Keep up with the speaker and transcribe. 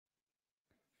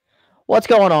What's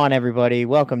going on, everybody?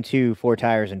 Welcome to Four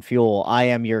Tires and Fuel. I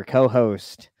am your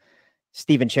co-host,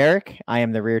 Steven Cherrick. I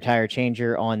am the rear tire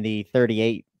changer on the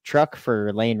 38 truck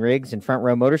for Lane Riggs and Front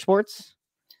Row Motorsports.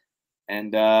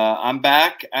 And I'm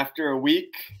back after a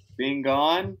week being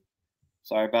gone.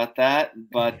 Sorry about that.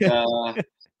 But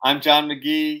I'm John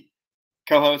McGee,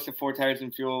 co-host of Four Tires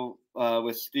and Fuel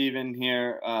with Steven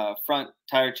here, front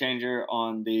tire changer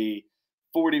on the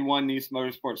 41 Nice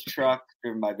Motorsports truck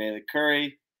driven by Bailey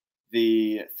Curry,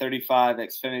 the 35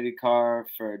 Xfinity car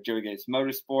for Joey Gates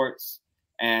Motorsports,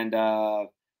 and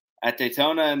at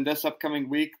Daytona in this upcoming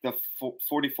week, the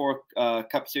 44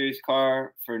 Cup Series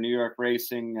car for New York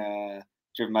Racing,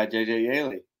 driven by JJ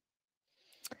Yaley.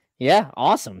 Yeah,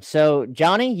 awesome. So,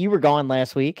 Johnny, you were gone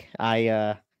last week.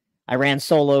 I ran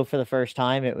solo for the first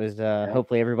time. It was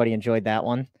hopefully everybody enjoyed that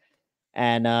one.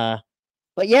 And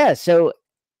but yeah, so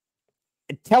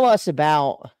tell us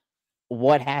about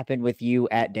what happened with you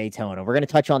at Daytona. We're going to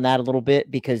touch on that a little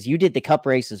bit because you did the Cup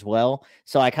race as well.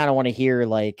 So I kind of want to hear,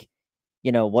 like,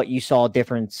 what you saw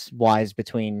difference wise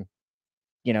between,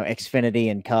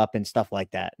 Xfinity and Cup and stuff like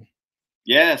that.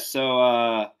 Yeah.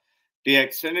 So the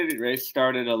Xfinity race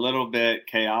started a little bit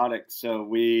chaotic. So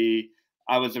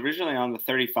I was originally on the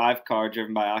 35 car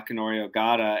driven by Akinori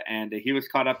Ogata, and he was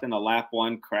caught up in a lap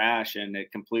one crash, and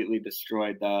it completely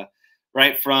destroyed the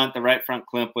right front. The right front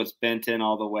clamp was bent in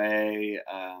all the way,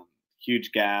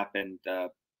 huge gap, and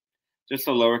just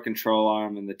the lower control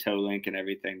arm and the toe link and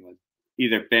everything was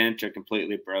either bent or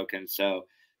completely broken. So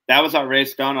that was our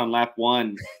race done on lap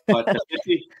one. But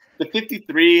the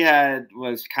 53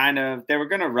 was kind of, they were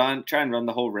going to try and run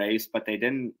the whole race, but they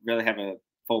didn't really have a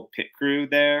full pit crew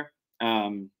there.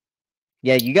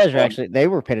 Yeah, you guys were they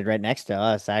were pitted right next to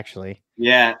us, actually.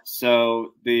 Yeah.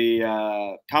 So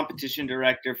the competition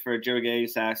director for Joe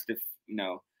Gates asked if,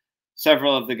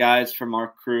 several of the guys from our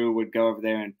crew would go over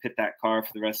there and pit that car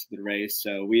for the rest of the race.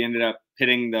 So we ended up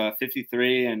pitting the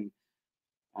 53, and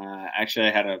actually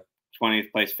I had a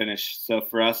 20th place finish. So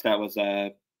for us, that was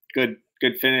a good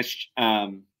finish.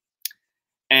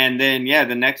 And then,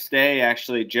 the next day,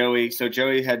 actually, Joey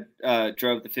had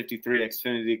drove the 53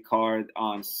 Xfinity car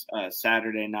on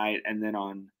Saturday night, and then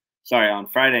on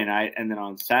Friday night, and then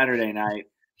on Saturday night,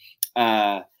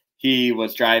 he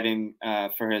was driving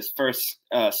for his first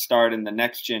start in the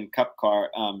next gen Cup car,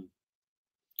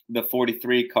 the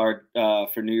 43 car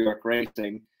for New York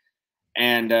Racing.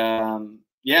 And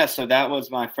so that was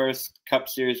my first Cup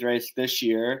Series race this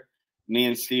year. Me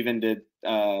and Steven did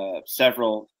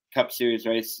several Cup Series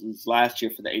races last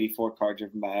year for the 84 car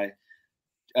driven by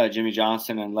Jimmy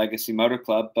Johnson and Legacy Motor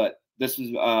Club. But this was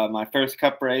my first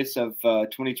Cup race of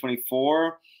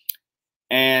 2024.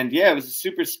 And it was a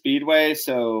super speedway.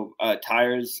 So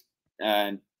tires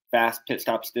and fast pit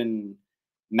stops didn't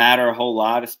matter a whole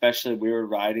lot, especially we were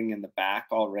riding in the back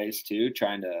all race too,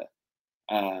 trying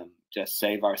to just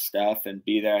save our stuff and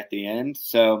be there at the end.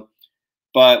 So,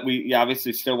 but we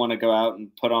obviously still want to go out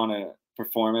and put on a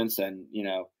performance and,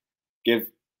 give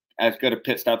as good a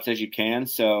pit stops as you can.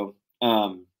 So,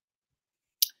 how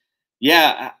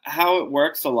it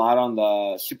works a lot on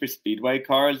the super speedway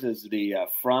cars is the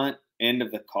front end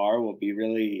of the car will be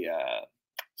really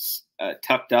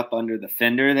tucked up under the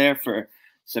fender there for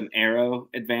some aero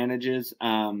advantages.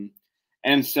 And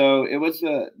so it was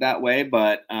that way,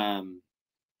 but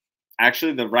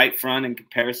actually the right front in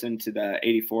comparison to the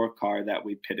 84 car that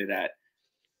we pitted at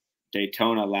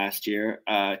Daytona last year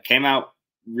came out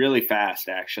really fast,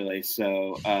 actually.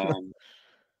 So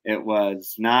it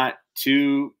was not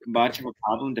too much of a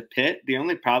problem to pit. The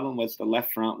only problem was the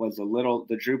left front was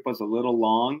the droop was a little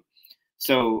long.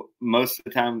 So most of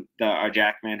the time our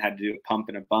jackman had to do a pump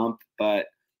and a bump, but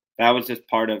that was just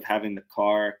part of having the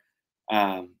car,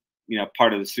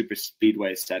 part of the super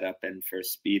speedway setup and for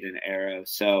speed and aero.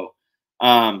 So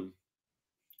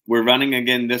we're running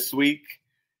again this week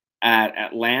at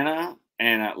Atlanta,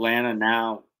 and Atlanta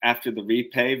now, after the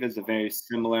repave, is a very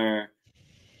similar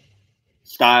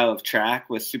style of track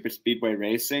with super speedway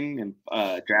racing and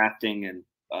drafting and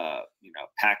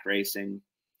pack racing.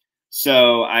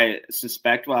 So I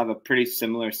suspect we'll have a pretty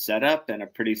similar setup and a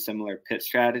pretty similar pit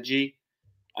strategy.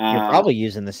 You're probably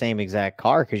using the same exact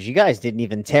car because you guys didn't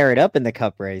even tear it up in the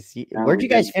Cup race. Where'd you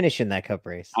guys finish in that Cup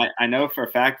race? I know for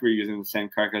a fact we're using the same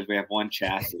car because we have one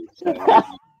chassis. So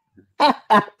we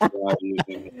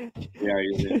are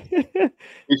using it.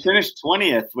 We finished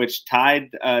 20th, which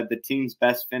tied the team's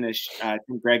best finish. I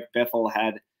think Greg Biffle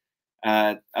had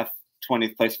a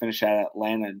 20th place finish at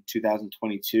Atlanta in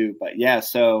 2022. But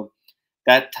so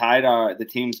that tied the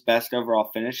team's best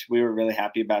overall finish. We were really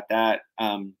happy about that.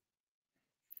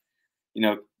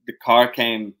 The car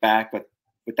came back with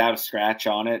without a scratch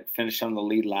on it, finished on the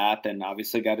lead lap, and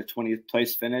obviously got a 20th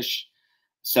place finish.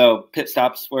 So pit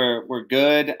stops were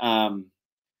good.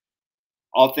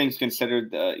 All things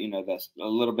considered, a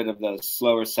little bit of the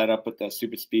slower setup with the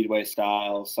super speedway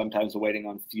style, sometimes waiting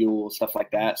on fuel, stuff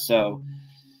like that. So,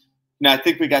 I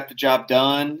think we got the job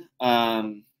done.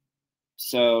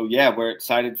 So yeah, we're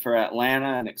excited for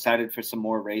Atlanta and excited for some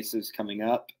more races coming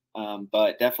up.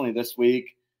 But definitely this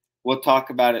week, we'll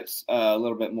talk about it a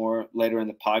little bit more later in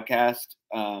the podcast,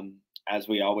 as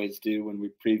we always do when we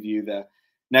preview the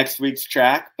next week's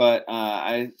track. But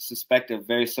I suspect a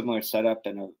very similar setup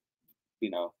and a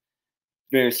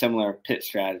very similar pit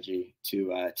strategy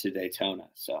to Daytona.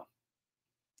 So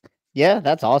Yeah,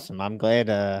 that's awesome. I'm glad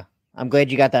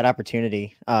you got that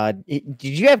opportunity. Did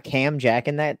you have Cam Jack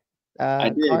in that I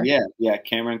did, car? yeah.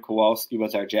 Cameron Kowalski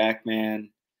was our jack man,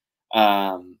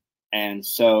 and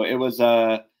so it was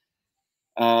a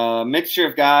mixture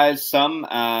of guys. Some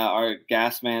our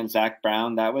gas man Zach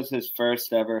Brown. That was his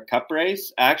first ever Cup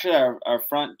race. Actually, our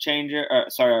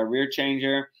our rear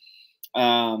changer,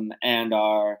 and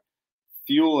our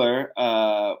fueler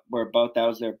were both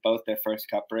their first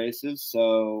Cup races.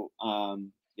 So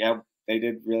yeah, they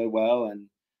did really well and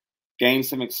gained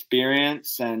some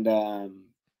experience, and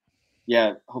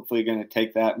yeah, hopefully going to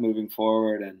take that moving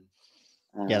forward and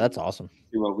Yeah, that's awesome.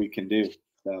 see what we can do.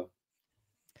 So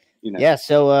Yeah,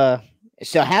 so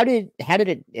how did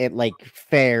it like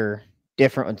fare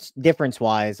difference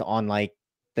wise on like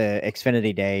the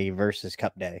Xfinity day versus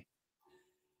Cup day?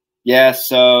 Yeah,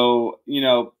 so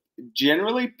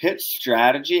generally pit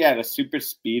strategy at a super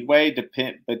speedway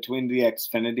between the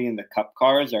Xfinity and the Cup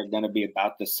cars are going to be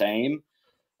about the same.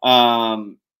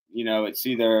 It's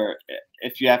either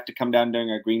if you have to come down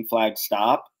during a green flag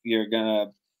stop, you're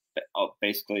gonna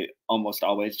basically almost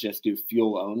always just do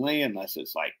fuel only, unless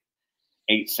it's like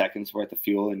 8 seconds worth of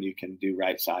fuel and you can do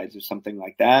right sides or something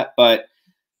like that. But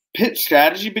pit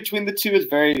strategy between the two is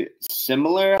very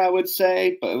similar, I would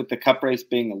say, but with the Cup race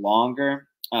being longer.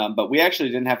 But we actually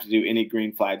didn't have to do any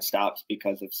green flag stops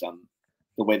because of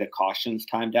the way the cautions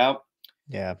timed out.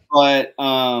 Yeah. But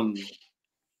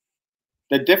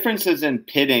the difference is in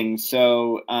pitting.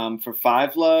 So for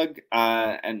 5-lug,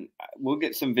 and we'll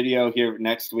get some video here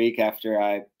next week after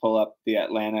I pull up the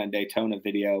Atlanta and Daytona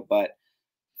video, but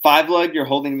 5-lug, you're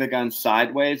holding the gun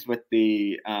sideways with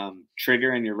the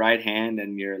trigger in your right hand,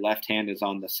 and your left hand is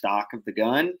on the stock of the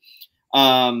gun.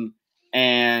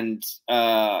 And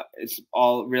it's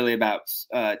all really about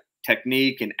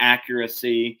technique and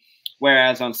accuracy.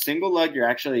 Whereas on single lug, you're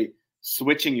actually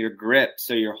switching your grip.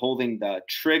 So you're holding the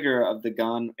trigger of the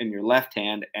gun in your left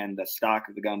hand and the stock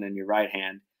of the gun in your right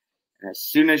hand. And as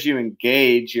soon as you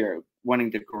engage, you're wanting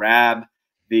to grab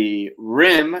the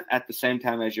rim at the same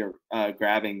time as you're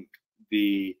grabbing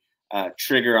the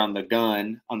trigger on the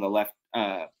gun on the left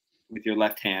with your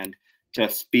left hand to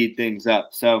speed things up.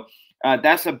 So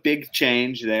that's a big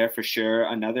change there for sure.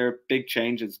 Another big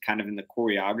change is kind of in the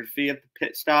choreography of the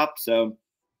pit stop. So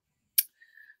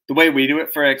the way we do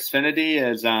it for Xfinity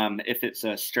is if it's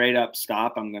a straight up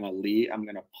stop, I'm going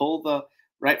to pull the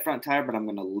right front tire, but I'm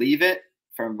going to leave it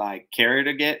for my carrier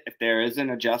to get. If there is an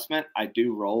adjustment, I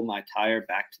do roll my tire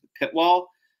back to the pit wall.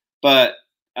 But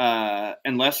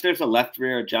unless there's a left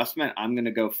rear adjustment, I'm going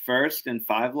to go first in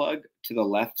 5-lug to the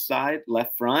left side,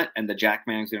 left front, and the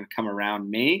jackman is going to come around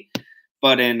me.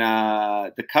 But in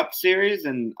the Cup Series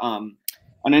and on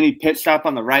any pit stop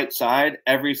on the right side,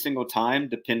 every single time,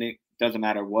 doesn't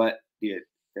matter what, be it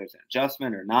there's an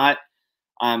adjustment or not,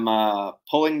 I'm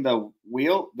pulling the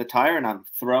tire, and I'm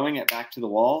throwing it back to the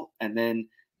wall and then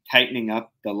tightening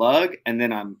up the lug. And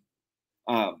then I'm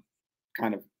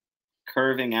kind of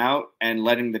curving out and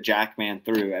letting the jackman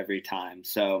through every time.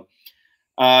 So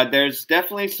there's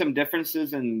definitely some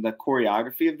differences in the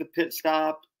choreography of the pit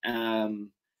stop.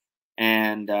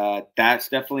 And that's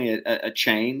definitely a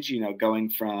change, going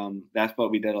from, that's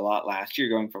what we did a lot last year,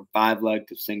 going from 5-lug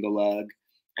to single lug.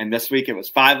 And this week it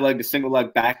was 5-lug to single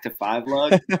lug back to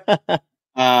 5-lug.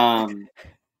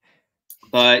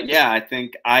 But yeah, I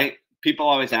think people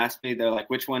always ask me, they're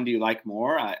like, which one do you like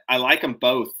more? I like them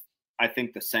both. I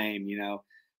think the same,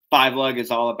 5-lug is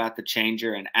all about the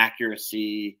changer and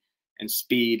accuracy and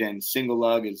speed, and single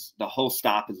lug is the whole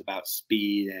stop is about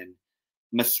speed, and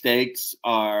mistakes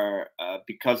are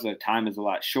because the time is a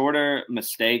lot shorter.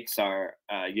 Mistakes are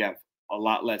you have a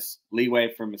lot less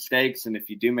leeway for mistakes, and if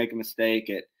you do make a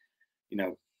mistake,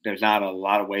 there's not a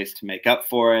lot of ways to make up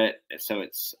for it. So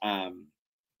it's kind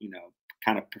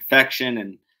of perfection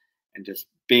and just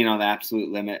being on the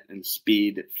absolute limit, and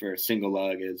speed for single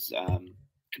lug is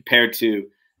compared to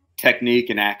technique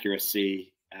and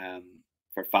accuracy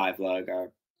for 5-lug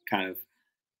are kind of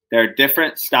they're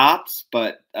different stops,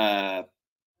 but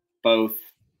both,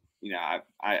 you know,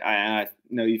 I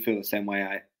know you feel the same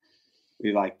way.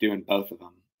 We like doing both of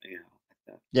them, you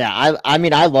know. Yeah, I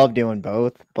mean I love doing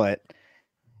both, but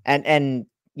and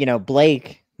you know,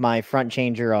 Blake, my front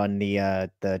changer on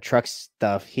the truck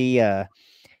stuff, he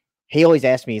always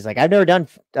asks me, he's like, I've never done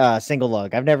single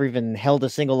lug. I've never even held a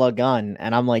single lug gun.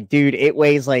 And I'm like, dude, it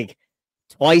weighs like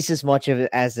twice as much of it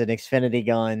as an Xfinity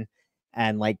gun,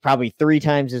 and like probably 3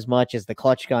 times as much as the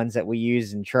clutch guns that we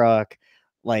use in truck.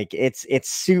 Like it's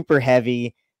super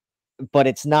heavy, but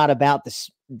it's not about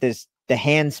the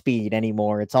hand speed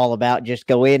anymore. It's all about just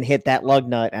go in, hit that lug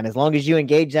nut, and as long as you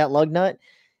engage that lug nut,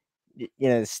 you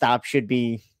know, the stop should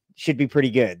be pretty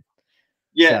good.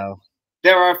 Yeah. So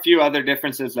There are a few other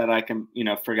differences that I can, you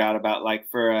know, forgot about. Like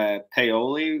for a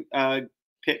Paoli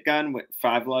pit gun with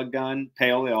 5-lug gun,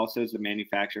 Paoli also is the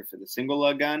manufacturer for the single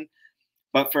lug gun.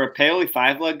 But for a Paoli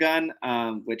 5-lug gun,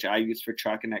 which I use for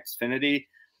truck and Xfinity,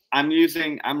 I'm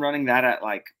running that at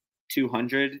like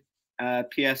 200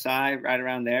 psi, right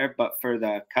around there. But for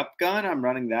the cup gun, I'm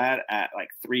running that at like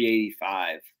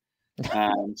 385.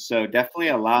 So definitely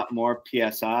a lot more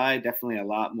psi, definitely a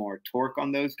lot more torque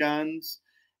on those guns.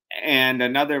 And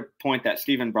another point that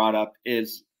Steven brought up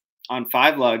is on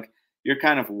 5-lug, you're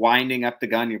kind of winding up the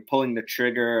gun. You're pulling the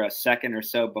trigger a second or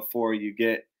so before you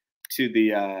get to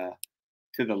the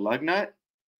lug nut.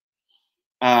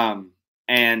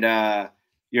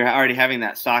 You're already having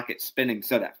that socket spinning,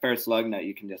 so that first lug nut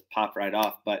you can just pop right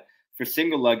off. But for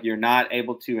single lug, you're not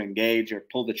able to engage or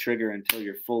pull the trigger until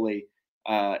you're fully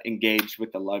engaged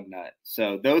with the lug nut.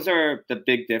 So those are the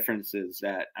big differences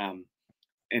that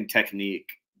in technique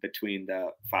between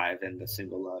the 5 and the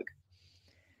single lug.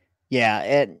 yeah,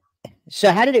 and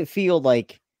so how did it feel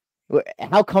like?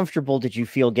 How comfortable did you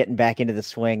feel getting back into the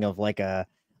swing of like a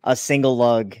single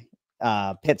lug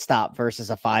pit stop versus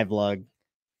a 5-lug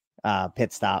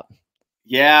pit stop?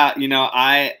 Yeah, you know,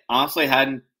 I honestly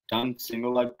hadn't done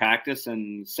single lug practice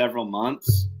in several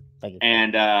months,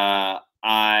 and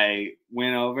I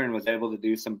went over and was able to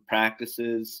do some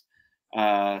practices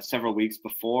several weeks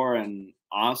before. And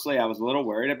honestly, I was a little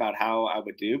worried about how I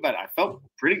would do, but I felt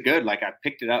pretty good. Like I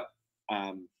picked it up,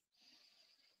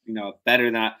 you know, better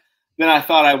than I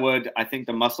thought I would. I think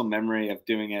the muscle memory of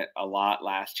doing it a lot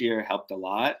last year helped a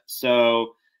lot.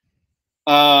 So,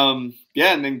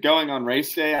 yeah, and then going on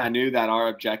race day, I knew that our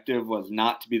objective was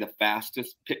not to be the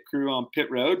fastest pit crew on pit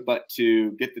road, but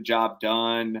to get the job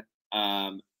done,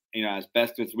 you know, as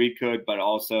best as we could, but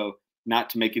also not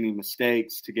to make any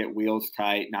mistakes, to get wheels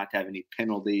tight, not to have any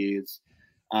penalties,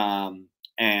 and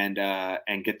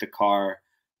get the car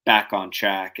back on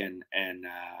track. And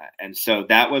so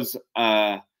that was,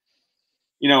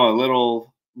 you know, a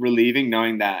little relieving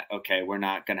knowing that, okay, we're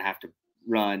not going to have to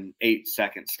run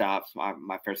 8-second stops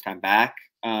my first time back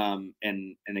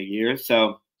in a year.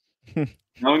 So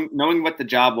knowing what the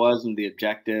job was and the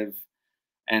objective,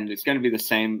 and it's going to be the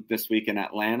same this week in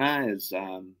Atlanta, is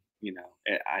you know,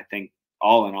 I think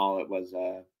all in all it was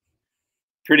a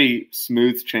pretty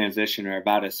smooth transition, or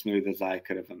about as smooth as I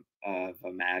could have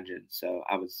imagined. So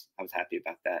I was happy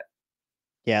about that.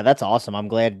 Yeah, that's awesome. I'm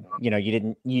glad, you know, you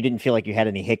didn't feel like you had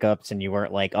any hiccups, and you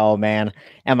weren't like, oh man,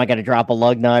 am I gonna drop a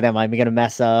lug nut? Am I gonna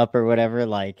mess up or whatever?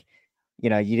 Like,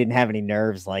 you know, you didn't have any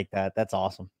nerves like that. That's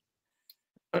awesome.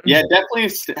 Yeah,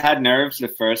 definitely had nerves the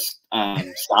first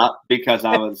stop, because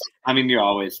I mean, you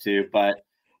always do, but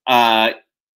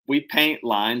we paint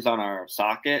lines on our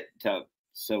socket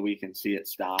so we can see it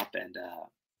stop. And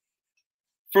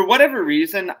for whatever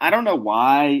reason, I don't know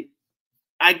why,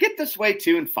 I get this way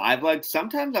too in 5-lug.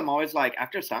 Sometimes I'm always like,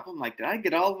 after a stop, I'm like, did I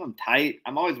get all of them tight?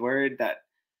 I'm always worried that,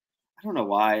 I don't know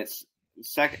why. It's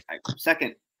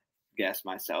second guess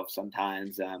myself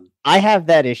sometimes. I have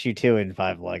that issue too in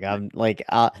 5-lug. I'm like,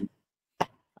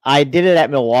 I did it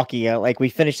at Milwaukee. Like we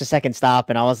finished the second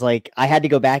stop, and I was like, I had to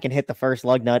go back and hit the first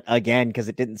lug nut again because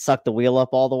it didn't suck the wheel up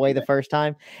all the way the first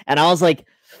time. And I was like,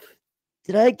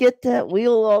 did I get that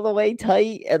wheel all the way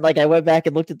tight? And like I went back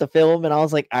and looked at the film, and I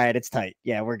was like, all right, it's tight.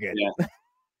 Yeah, we're good. Yeah.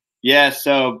 Yeah,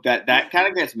 so that kind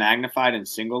of gets magnified in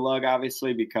single lug,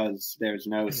 obviously, because there's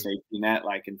no safety net.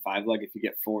 Like in 5-lug, if you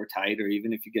get 4 tight, or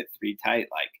even if you get 3 tight,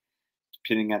 like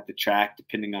depending at the track,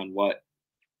 depending on what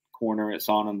corner it's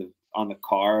on the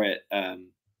car, it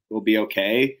will be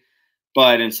okay.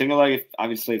 But in single lug,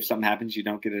 obviously if something happens, you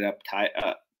don't get it up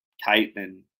tight,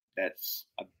 then that's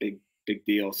a big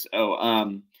deal.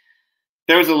 So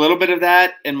there was a little bit of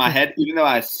that in my head, even though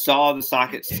I saw the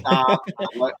socket stop.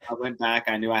 I went back.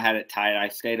 I knew I had it tight. I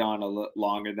stayed on a little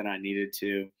longer than I needed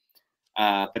to.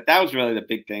 But that was really the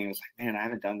big thing. I was like, man, I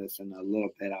haven't done this in a little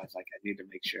bit. I was like, I need to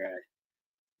make sure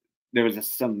there was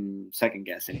some second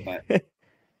guessing, but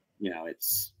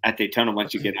it's at Daytona.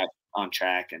 Once you get up on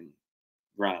track and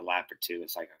run a lap or two,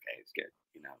 it's like, okay, it's good,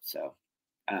 So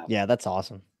yeah, that's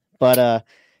awesome. But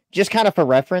just kind of for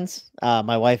reference,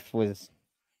 my wife was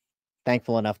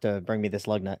thankful enough to bring me this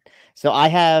lug nut. So I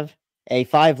have a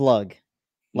 5-lug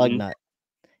nut,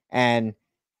 and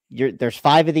there's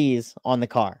 5 of these on the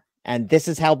car, and this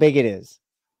is how big it is.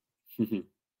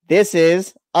 This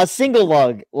is a single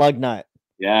lug nut.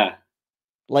 Yeah.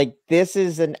 Like, this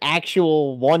is an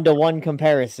actual 1-to-1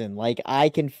 comparison. Like, I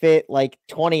can fit like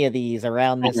 20 of these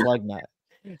around this lug nut.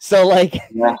 So like,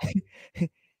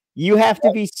 you have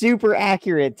to be super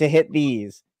accurate to hit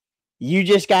these. You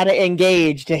just got to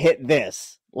engage to hit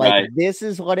this. Like, this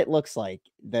is what it looks like.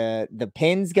 The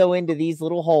pins go into these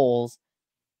little holes,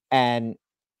 and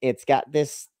it's got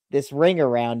this ring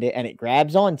around it, and it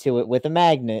grabs onto it with a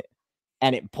magnet,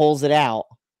 and it pulls it out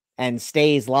and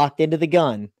stays locked into the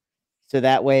gun. So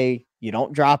that way you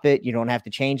don't drop it. You don't have to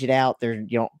change it out. You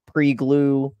don't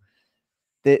pre-glue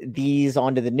these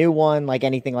onto the new one, like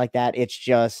anything like that. It's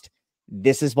just,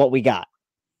 this is what we got.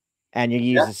 And you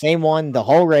use the same one the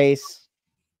whole race.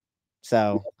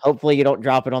 So hopefully you don't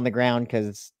drop it on the ground,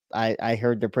 because I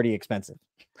heard they're pretty expensive.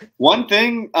 One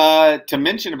thing to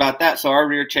mention about that, so our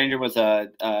rear changer was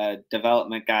a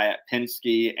development guy at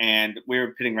Penske, and we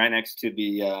were pitting right next to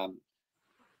the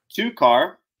 2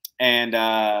 car. And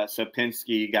so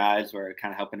Penske guys were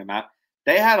kind of helping him out.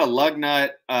 They had a lug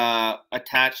nut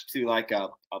attached to like a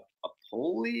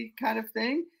pulley kind of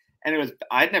thing. And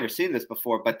I'd never seen this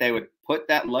before, but they would put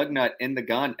that lug nut in the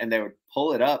gun and they would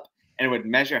pull it up, and it would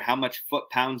measure how much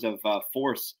foot-pounds of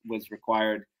force was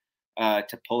required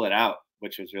to pull it out,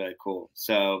 which was really cool.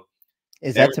 So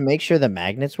is that to make sure the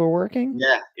magnets were working?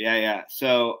 Yeah.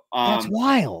 So that's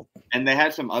wild. And they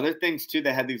had some other things too.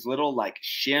 They had these little like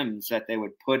shims that they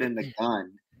would put in the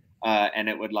gun, and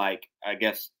it would, like, I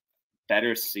guess,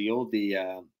 better seal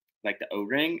the like the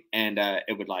O-ring, and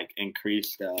it would like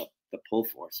increase the pull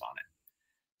force on it.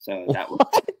 So that was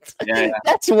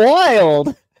that's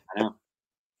wild. I know.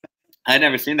 I had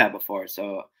never seen that before.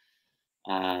 So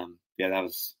that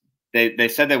was they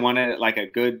said they wanted like a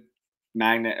good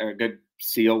magnet or a good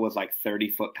seal was like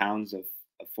 30 foot-pounds of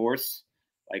force,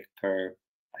 like per,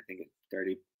 I think it's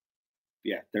 30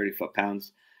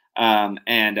 foot-pounds.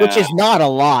 And which is not a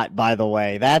lot, by the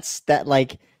way.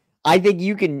 Like, I think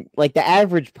you can, like, the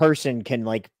average person can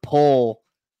like pull.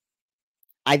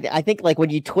 I think like when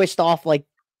you twist off like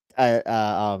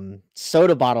a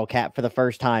soda bottle cap for the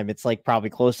first time, it's like probably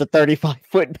close to 35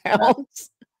 foot-pounds.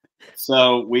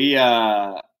 So we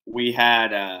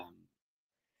had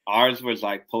ours was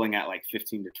like pulling at like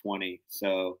 15 to 20.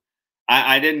 So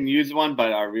I didn't use one,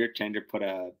 but our rear changer put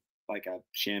a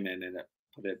shim in and it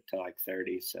put it to like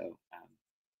 30. So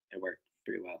it worked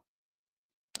pretty well.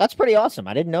 That's pretty awesome.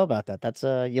 I didn't know about that. That's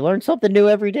you learn something new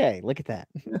every day. Look at that.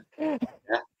 Yeah.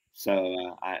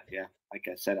 So like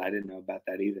I said, I didn't know about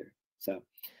that either. So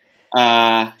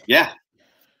There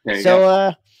you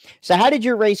go. So how did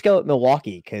your race go at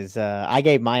Milwaukee? Because I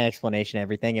gave my explanation and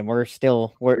everything, and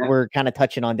we're kind of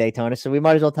touching on Daytona, so we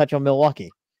might as well touch on Milwaukee.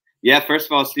 Yeah, first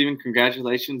of all, Steven,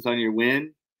 congratulations on your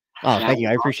win. Oh, thank you.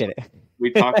 I appreciate it.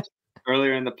 We talked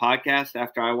earlier in the podcast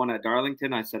after I won at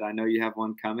Darlington. I said, I know you have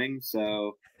one coming,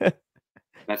 so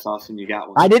that's awesome. You got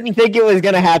one. I didn't think it was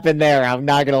going to happen there. I'm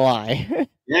not going to lie.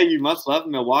 Yeah, you must love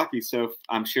Milwaukee. So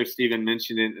I'm sure Steven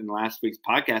mentioned it in last week's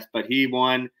podcast, but he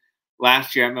won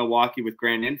last year at Milwaukee with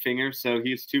Grant Enfinger, so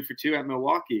he's 2 for 2 at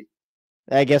Milwaukee.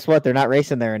 Guess what? They're not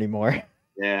racing there anymore.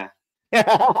 Yeah.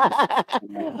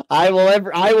 I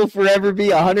will forever be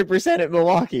 100% at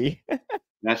Milwaukee.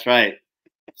 That's right.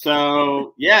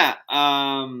 So yeah.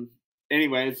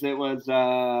 Anyways, it was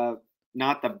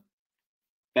not the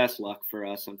best luck for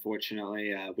us,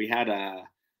 unfortunately. We had a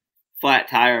flat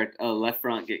tire, left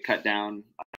front get cut down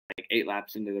like 8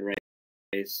 laps into the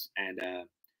race, and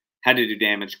had to do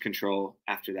damage control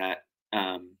after that.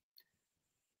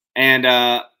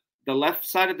 The left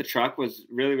side of the truck was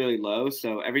really, really low.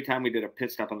 So every time we did a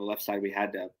pit stop on the left side, we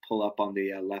had to pull up on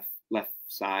the left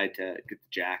side to get the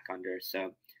jack under.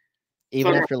 So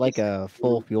even after like a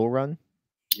full fuel run?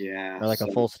 Yeah. Or like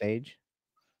a full stage?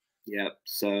 Yep.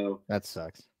 So that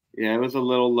sucks. Yeah, it was a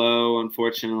little low,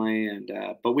 unfortunately. And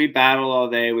but we battled all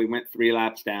day. We went 3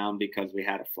 laps down because we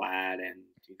had a flat, and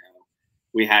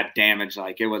we had damage.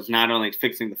 Like, it was not only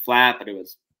fixing the flat, but it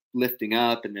was lifting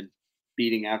up and then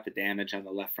beating out the damage on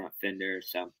the left front fender.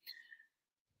 So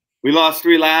we lost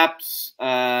 3 laps.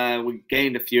 We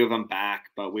gained a few of them back,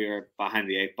 but we were behind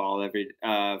the 8 ball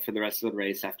for the rest of the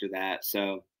race after that.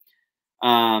 So,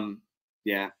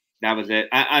 yeah, that was it.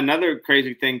 Another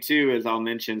crazy thing too is I'll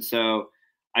mention. So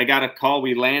I got a call.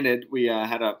 We landed. We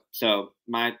so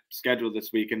my schedule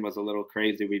this weekend was a little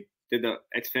crazy. We did the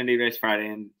Xfinity race Friday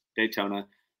in Daytona,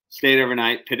 stayed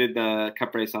overnight, pitted the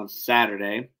Cup race on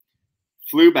Saturday,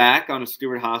 flew back on a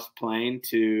Stewart-Haas plane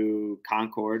to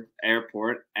Concord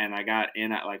Airport, and I got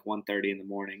in at like 1:30 in the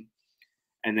morning.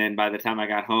 And then by the time I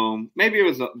got home, maybe it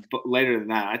was later than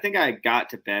that. I think I got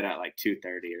to bed at like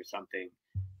 2:30 or something.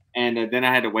 And then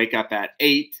I had to wake up at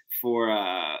 8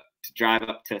 to drive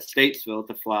up to Statesville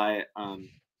to fly on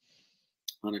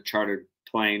a chartered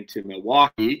plane to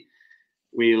Milwaukee.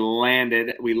 We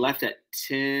left at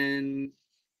 10:30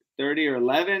 or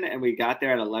 11, and we got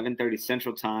there at 11:30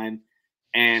 Central Time.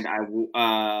 And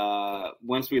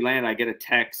once we land, I get a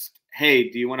text, hey,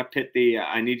 do you want to pit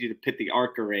I need you to pit the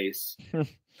ARCA race.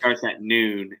 Starts at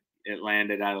noon. It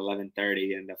landed at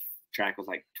 11:30, and the track was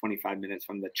like 25 minutes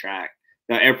from the track.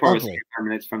 The airport was 25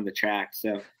 minutes from the track.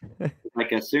 So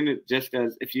like as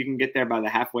if you can get there by the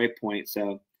halfway point.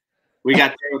 So we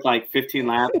got there with like 15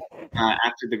 laps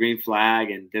after the green flag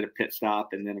and did a pit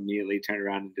stop, and then immediately turned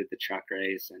around and did the truck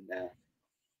race. And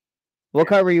what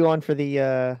car were you on for the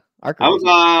ARCA? I was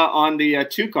on the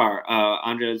 2 car,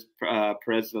 Andres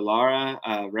Perez de Lara,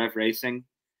 Rev Racing.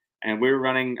 And we were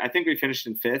running, I think we finished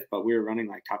in 5th, but we were running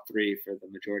like top 3 for the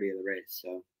majority of the race.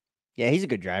 So yeah, he's a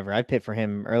good driver. I pit for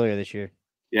him earlier this year.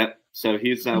 Yep. So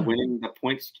he's winning the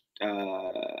points,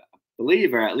 I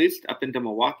believe, or at least up into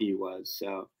Milwaukee he was.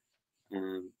 So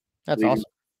that's awesome.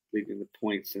 Leading the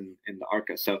points in the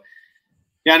ARCA. So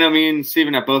yeah, no, me and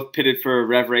Steven have both pitted for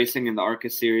Rev Racing in the ARCA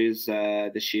series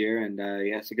this year, and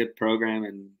yeah, it's a good program,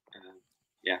 and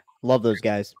yeah, love those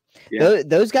guys. Yeah.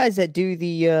 Those guys that do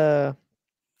the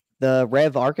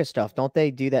Rev ARCA stuff, don't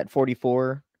they do that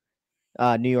 44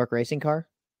 New York racing car?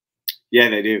 Yeah,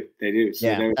 they do. They do. So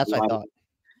yeah, that's what I thought.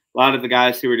 A lot of the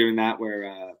guys who were doing that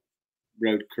were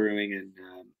road crewing and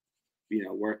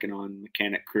working on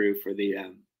mechanic crew for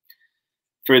the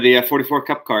 44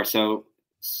 Cup car. So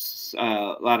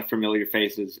a lot of familiar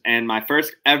faces. And my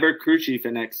first ever crew chief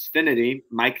in Xfinity,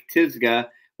 Mike Tisga,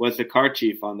 was the car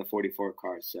chief on the 44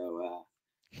 car. So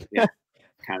yeah,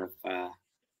 kind of.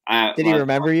 Did he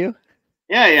remember you?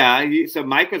 Yeah. So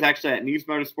Mike was actually at News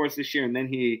Motorsports this year, and then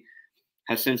he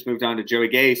has since moved on to Joey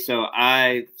Gay. So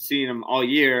I've seen him all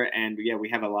year, and yeah, we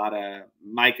have a lot of.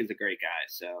 Mike is a great guy,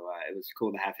 so it was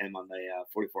cool to have him on the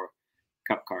 44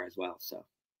 Cup car as well. So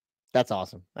that's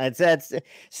awesome.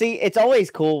 See, it's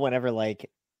always cool whenever like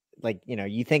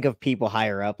you think of people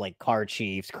higher up, like car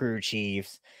chiefs, crew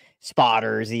chiefs,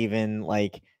 spotters, even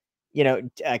like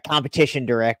competition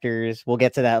directors. We'll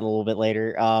get to that a little bit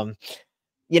later.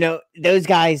 Those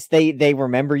guys, they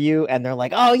remember you, and they're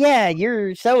like, oh yeah,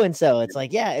 you're so and so. It's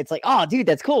like, yeah, it's like, oh dude,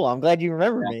 that's cool. I'm glad you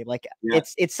remember me. Like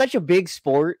it's such a big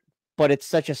sport, but it's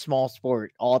such a small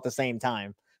sport all at the same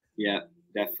time. Yeah,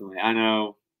 definitely. I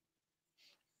know.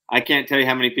 I can't tell you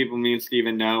how many people me and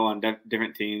Steven know on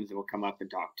different teams that will come up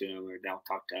and talk to him, or they'll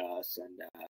talk to us. And,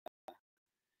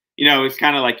 it's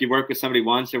kind of like you work with somebody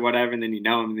once or whatever, and then you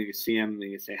know him, and then you see him, and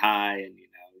you say hi, and,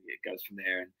 it goes from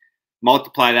there. And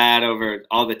multiply that over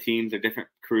all the teams or different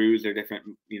crews or different,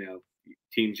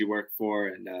 teams you work for.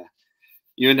 And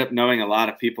you end up knowing a lot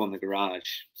of people in the garage.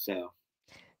 So.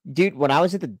 Dude, when I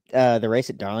was at the race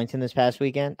at Darlington this past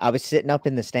weekend, I was sitting up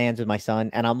in the stands with my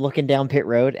son, and I'm looking down pit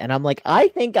road, and I'm like, I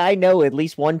think I know at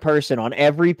least one person on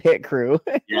every pit crew.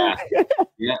 Yeah.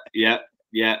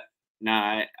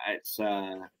 No,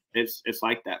 it's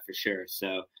like that for sure.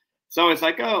 So it's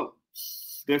like, oh,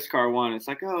 this car won. It's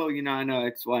like, oh, I know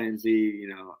X, Y, and Z,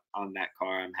 on that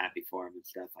car. I'm happy for him and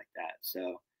stuff like that.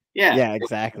 So yeah. Yeah,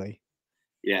 exactly.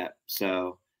 Yeah.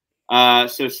 So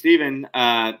Steven,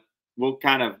 we'll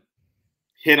kind of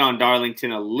hit on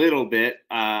Darlington a little bit.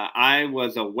 I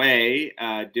was away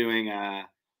doing a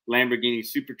Lamborghini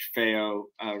Super Trofeo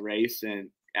race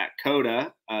at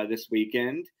COTA this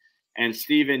weekend. And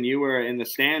Steven, you were in the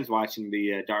stands watching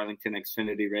the Darlington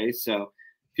Xfinity race. So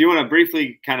if you want to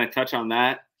briefly kind of touch on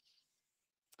that.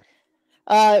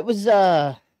 It was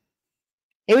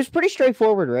pretty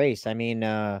straightforward race. I mean,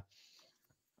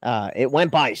 it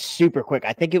went by super quick.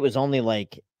 I think it was only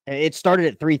it started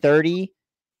at 3:30,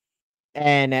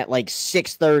 and at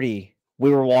 6:30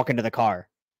 we were walking to the car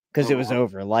because it was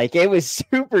over. It was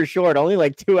super short,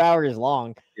 only 2 hours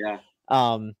long. Yeah.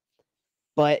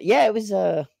 But yeah, it was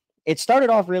it started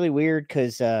off really weird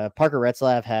because Parker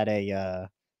Retzlaff had a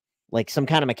some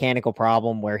kind of mechanical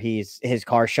problem where his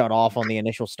car shut off on the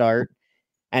initial start.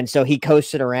 And so he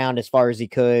coasted around as far as he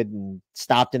could and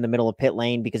stopped in the middle of pit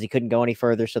lane because he couldn't go any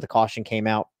further. So the caution came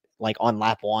out on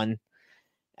lap 1.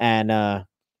 And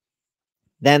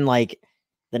then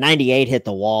the 98 hit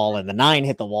the wall, and the 9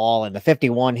 hit the wall, and the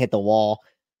 51 hit the wall.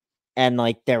 And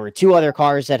like there were 2 other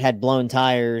cars that had blown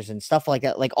tires and stuff like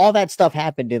that. Like all that stuff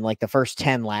happened in like the first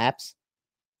 10 laps.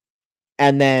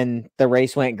 And then the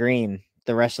race went green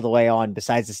the rest of the way on,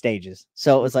 besides the stages.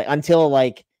 So it was like until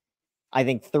like I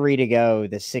think 3 to go,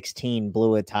 the 16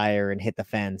 blew a tire and hit the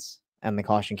fence, and the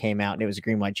caution came out, and it was a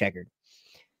green, white, checkered.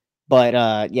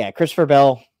 But yeah, Christopher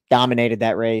Bell dominated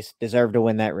that race, deserved to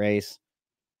win that race.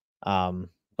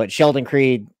 But Sheldon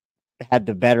Creed had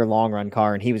the better long run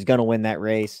car, and he was going to win that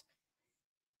race.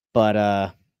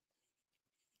 But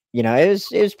you know, it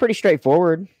was pretty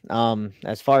straightforward.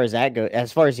 As far as that goes,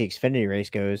 as far as the Xfinity race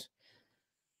goes.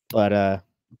 But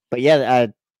yeah,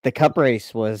 the Cup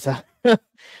race was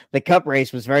the Cup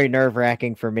race was very nerve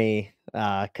wracking for me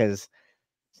because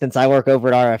since I work over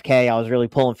at RFK, I was really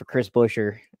pulling for Chris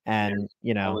Buescher, and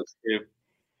you know,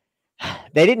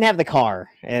 they didn't have the car.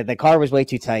 The car was way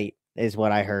too tight, is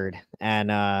what I heard, and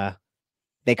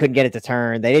they couldn't get it to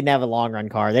turn. They didn't have a long run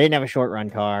car. They didn't have a short run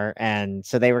car, and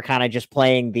so they were kind of just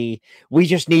playing the "we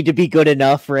just need to be good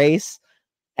enough" race,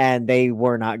 and they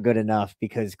were not good enough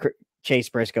because Chase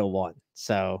Briscoe won.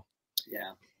 So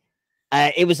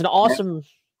yeah, it was an awesome.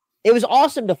 It was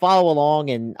awesome to follow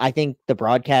along, and I think the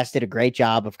broadcast did a great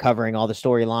job of covering all the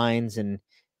storylines. And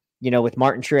you know, with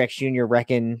Martin Truex Jr.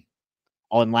 wrecking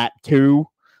on lap 2,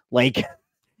 like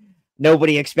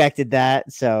nobody expected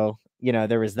that. So you know,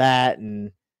 there was that,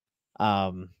 and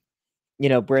you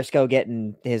know, Briscoe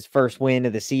getting his first win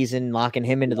of the season, locking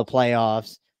him into the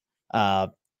playoffs.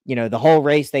 You know, the whole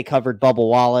race they covered Bubba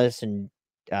Wallace and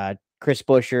Chris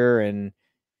Buescher and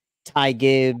Ty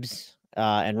Gibbs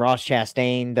and Ross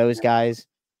Chastain, those guys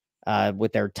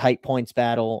with their tight points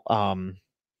battle.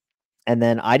 And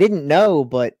then I didn't know,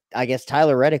 but I guess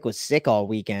Tyler Reddick was sick all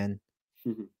weekend,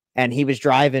 and he was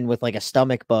driving with like a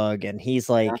stomach bug, and he's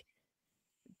like,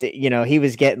 you know, he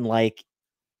was getting like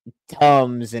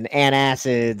Tums and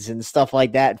antacids and stuff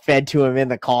like that fed to him in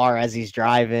the car as he's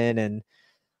driving. And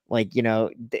like, you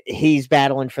know, he's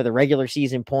battling for the regular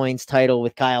season points title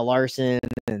with Kyle Larson,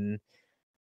 and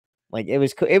like it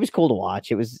was cool to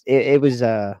watch. It was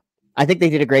I think they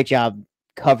did a great job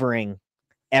covering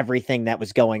everything that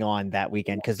was going on that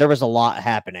weekend because there was a lot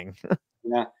happening.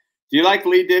 Yeah. Do you like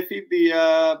Lee Diffie,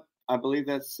 the I believe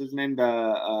that's his name,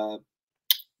 the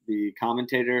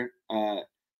commentator?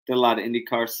 Did a lot of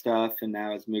IndyCar stuff, and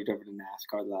now has moved over to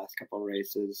NASCAR the last couple of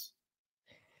races.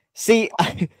 See,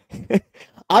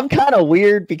 I'm kind of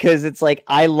weird because it's like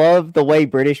I love the way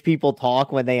British people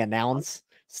talk when they announce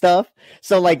stuff.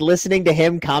 So like listening to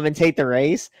him commentate the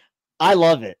race, I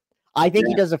love it. I think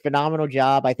he does a phenomenal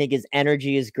job. I think his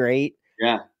energy is great.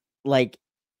 Yeah. Like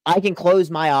I can close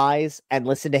my eyes and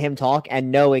listen to him talk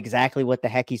and know exactly what the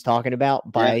heck he's talking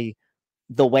about by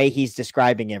the way he's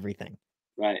describing everything.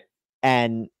 Right.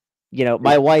 And, you know,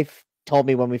 my wife told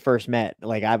me when we first met,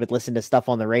 like I would listen to stuff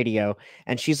on the radio,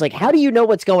 and she's like, how do you know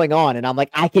what's going on? And I'm like,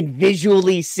 I can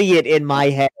visually see it in my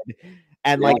head.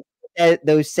 And like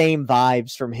those same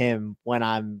vibes from him when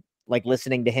I'm like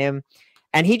listening to him.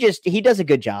 And he does a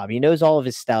good job. He knows all of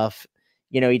his stuff.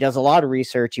 You know, he does a lot of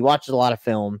research. He watches a lot of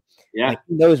film. Yeah. Like,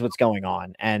 he knows what's going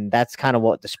on. And that's kind of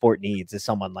what the sport needs, is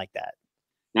someone like that.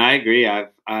 No, I agree. I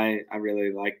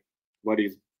really like what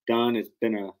he's done. It's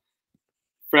been a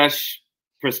fresh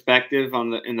perspective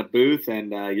in the booth,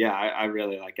 and I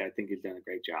really like it. I think he's done a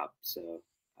great job. So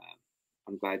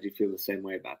I'm glad you feel the same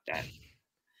way about that.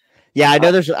 Yeah,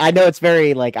 I know it's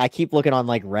very like I keep looking on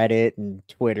like Reddit and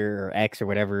Twitter or X or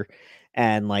whatever,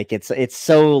 and like it's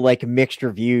so like mixed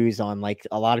reviews on like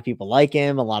a lot of people like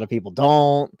him, a lot of people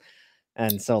don't,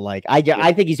 and so like I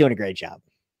think he's doing a great job.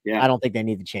 Yeah, I don't think they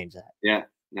need to change that. Yeah,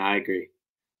 no, I agree.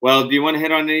 Well, do you want to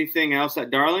hit on anything else at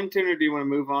Darlington, or do you want to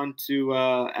move on to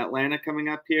Atlanta coming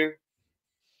up here?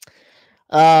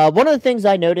 One of the things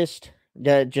I noticed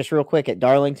just real quick at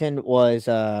Darlington was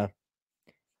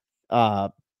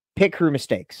pit crew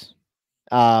mistakes.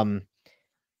 I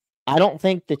don't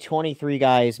think the 23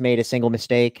 guys made a single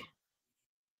mistake.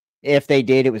 If they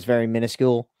did, it was very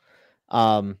minuscule.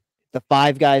 The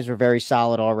 5 guys were very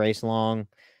solid all race long.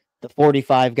 The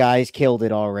 45 guys killed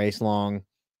it all race long.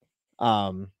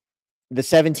 The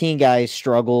 17 guys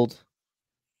struggled.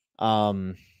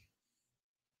 And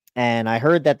I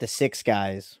heard that the 6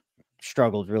 guys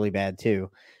struggled really bad too.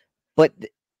 But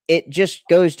it just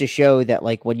goes to show that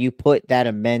like when you put that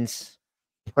immense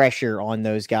pressure on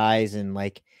those guys, and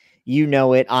like, you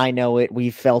know it, I know it,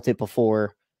 we've felt it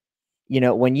before. You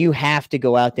know, when you have to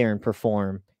go out there and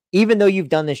perform, even though you've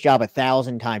done this job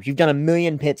 1,000 times, you've done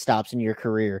 1,000,000 pit stops in your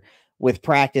career with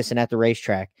practice and at the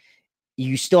racetrack,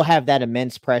 you still have that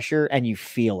immense pressure and you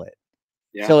feel it.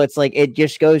 Yeah. So it's like it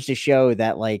just goes to show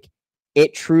that like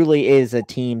it truly is a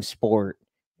team sport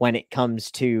when it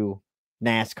comes to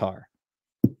NASCAR.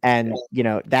 And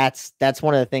that's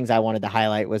one of the things I wanted to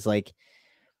highlight was like,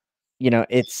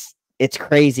 it's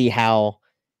crazy how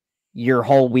your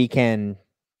whole weekend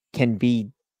can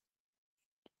be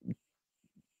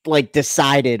like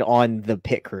decided on the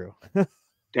pit crew.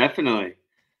 Definitely.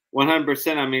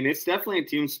 100%. I mean, it's definitely a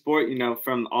team sport,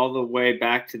 from all the way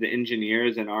back to the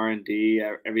engineers and R&D,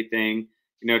 everything,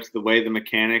 to the way the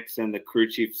mechanics and the crew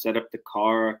chief set up the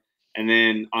car. And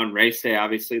then on race day,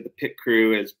 obviously the pit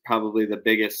crew is probably the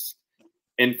biggest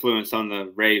influence on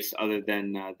the race other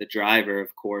than the driver,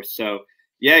 of course. So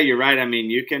yeah, you're right. I mean,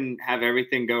 you can have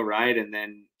everything go right, and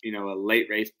then, a late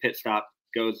race pit stop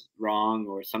goes wrong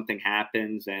or something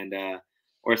happens. And,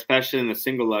 or especially in the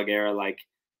single lug era, like,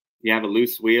 you have a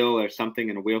loose wheel or something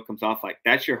and a wheel comes off, like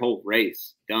that's your whole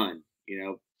race done,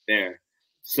 there.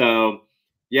 So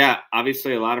yeah,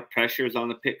 obviously a lot of pressures on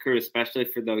the pit crew, especially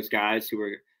for those guys who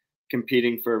are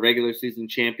competing for a regular season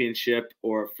championship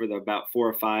or for the about 4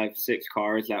 or 5, 6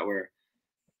 cars that were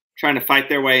trying to fight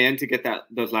their way in to get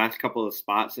those last couple of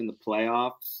spots in the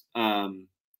playoffs.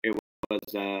 It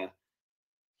was a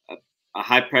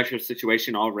high pressure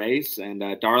situation all race, and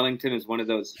Darlington is one of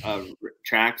those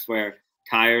tracks where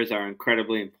tires are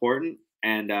incredibly important,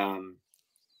 and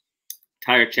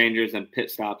tire changers and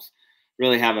pit stops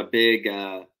really have a big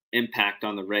impact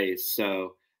on the race.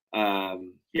 So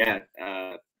it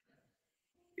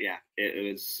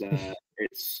was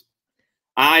it's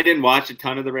I didn't watch a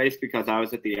ton of the race because I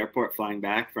was at the airport flying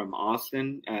back from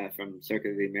Austin from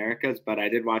Circuit of the Americas, but I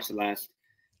did watch the last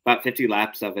about 50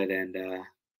 laps of it, and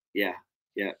it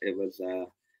was a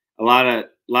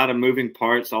lot of moving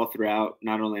parts all throughout,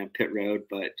 not only on pit road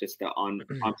but just the on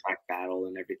track battle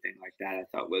and everything like that. I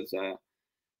thought was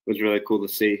really cool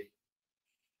to see.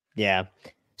 Yeah.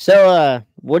 So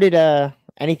what did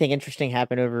anything interesting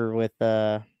happen over with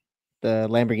the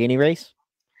Lamborghini race?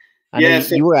 I know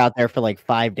you were out there for like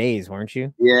 5 days, weren't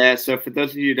you? Yeah. So for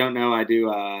those of you who don't know, I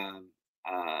do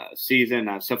season.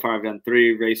 So far, I've done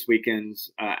 3 race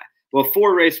weekends.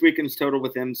 4 race weekends total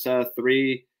with IMSA,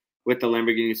 3 with the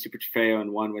Lamborghini Super Trofeo,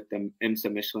 and 1 with the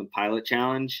IMSA Michelin Pilot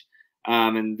Challenge.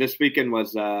 And this weekend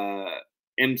was IMSA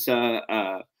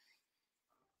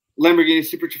Lamborghini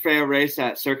Super Trofeo race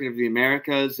at Circuit of the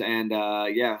Americas. And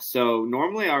so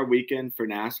normally our weekend for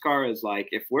NASCAR is like,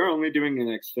 if we're only doing an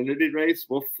Xfinity race,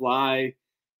 we'll fly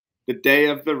the day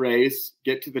of the race,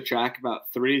 get to the track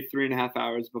about 3.5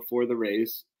 hours before the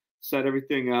race, set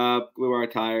everything up, glue our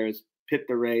tires, pit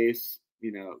the race,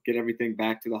 get everything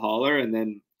back to the hauler, and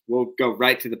then we'll go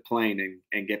right to the plane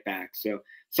and get back. So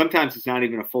sometimes it's not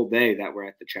even a full day that we're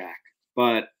at the track.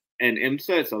 But in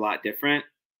IMSA, it's a lot different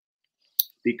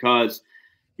because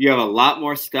you have a lot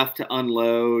more stuff to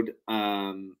unload.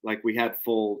 Like we had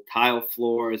full tile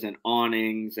floors and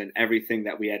awnings and everything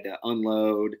that we had to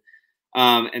unload.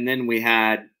 And then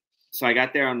so I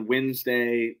got there on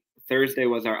Wednesday. Thursday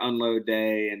was our unload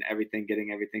day and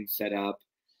getting everything set up.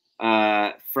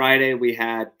 Friday we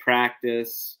had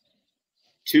practice,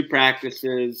 2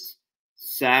 practices.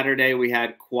 Saturday we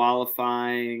had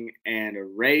qualifying and a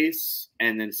race.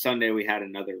 And then Sunday we had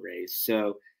another race.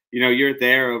 So, you're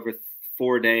there over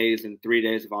 4 days and 3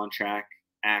 days of on-track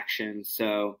action.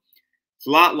 So it's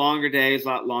a lot longer days, a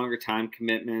lot longer time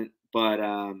commitment. But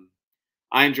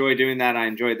I enjoy doing that. I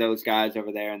enjoy those guys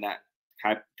over there, and that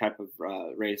type of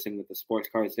racing with the sports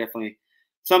car is definitely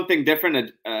something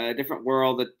different, a different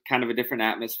world, kind of a different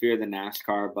atmosphere than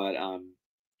NASCAR. But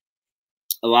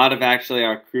a lot of actually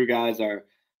our crew guys are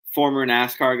former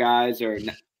NASCAR guys or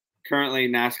currently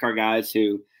NASCAR guys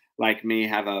who, like me,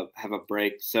 have a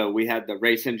break. So we had the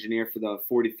race engineer for the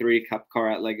 43 Cup car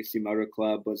at Legacy Motor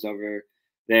Club was over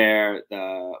there.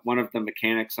 One of the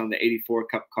mechanics on the 84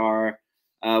 Cup car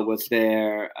was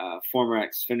there. Former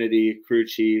Xfinity crew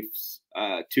chiefs,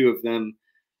 2 of them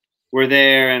were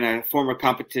there, and a former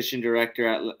competition director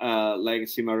at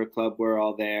Legacy Motor Club were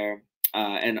all there.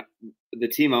 And the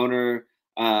team owner,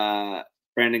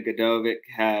 Brandon Godovic,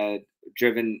 had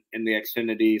driven in the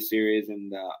Xfinity series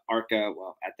and the ARCA,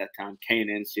 at that time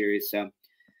K&N series. So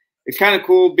it's kind of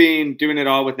cool doing it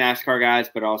all with NASCAR guys,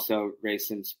 but also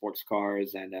racing sports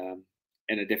cars and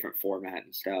in a different format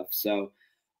and stuff. So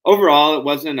overall, it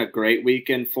wasn't a great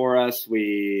weekend for us.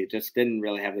 We just didn't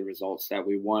really have the results that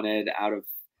we wanted.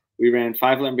 We ran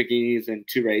 5 Lamborghinis in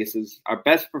 2 races. Our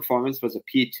best performance was a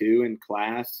P2 in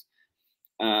class,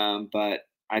 but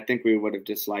I think we would have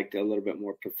just liked a little bit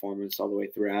more performance all the way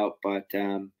throughout. But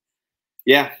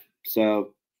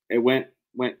so it went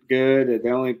good.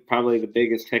 Probably the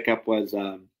biggest hiccup was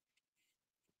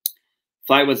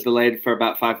flight was delayed for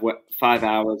about 5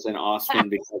 hours in Austin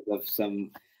because of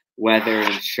some weather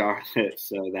in Charlotte.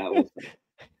 So that was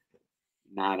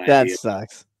not That ideal.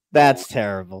 sucks. That's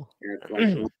terrible. It's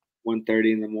like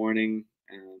 1:30 in the morning,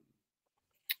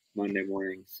 Monday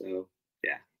morning. So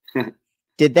yeah.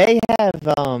 Did they have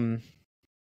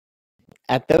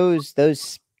at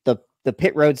the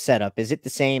pit road setup? Is it the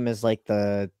same as like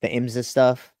the IMSA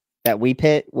stuff that we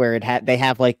pit, where they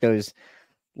have like those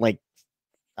like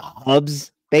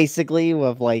hubs basically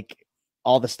of like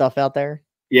all the stuff out there?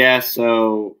 Yeah.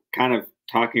 So kind of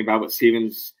talking about what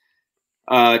Steven's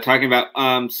talking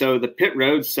about. So the pit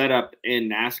road setup in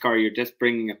NASCAR, you're just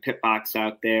bringing a pit box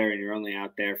out there, and you're only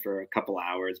out there for a couple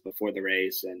hours before the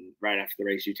race, and right after the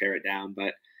race you tear it down.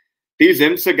 But these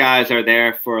IMSA guys are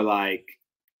there for like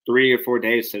 3 or 4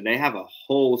 days, so they have a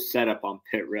whole setup on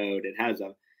pit road. It has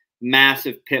a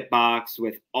massive pit box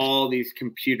with all these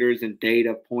computers and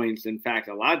data points. In fact,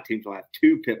 a lot of teams will have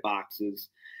 2 pit boxes,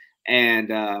 and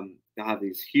they'll have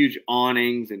these huge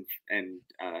awnings and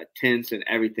tents and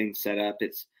everything set up.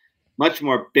 It's much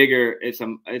more bigger. It's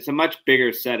a much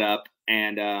bigger setup,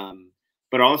 and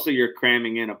but also you're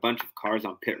cramming in a bunch of cars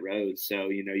on pit road. So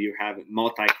you have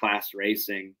multi-class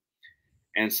racing,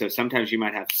 and so sometimes you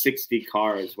might have 60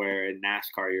 cars, where in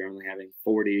NASCAR you're only having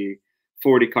 40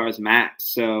 cars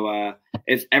max. So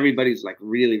it's everybody's like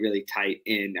really, really tight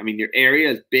in. I mean, your area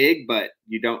is big, but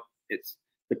it's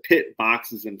the pit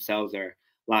boxes themselves are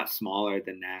a lot smaller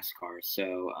than NASCAR.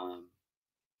 So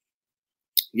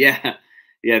yeah,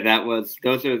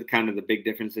 those are kind of the big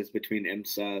differences between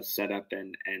IMSA setup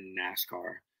and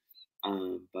NASCAR.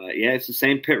 But yeah, it's the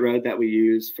same pit road that we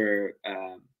use for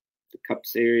the Cup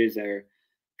Series or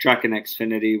Truck and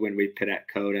Xfinity when we pit at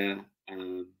Coda.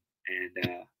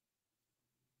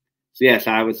 So yes,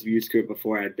 I was used to it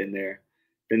before. I'd been there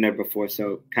before,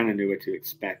 so kind of knew what to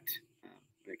expect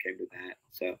when it came to that.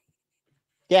 So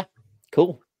yeah,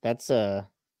 cool. That's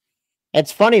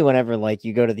it's funny whenever like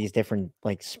you go to these different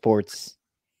like sports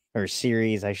or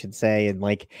series, I should say, and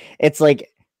like it's like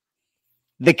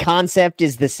the concept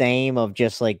is the same of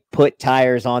just like put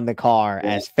tires on the car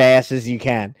as fast as you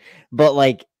can, but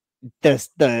like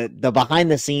the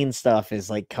behind the scenes stuff is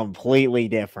like completely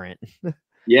different.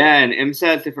 yeah, and IMSA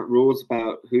has different rules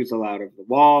about who's allowed over the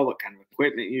wall, what kind of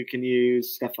equipment you can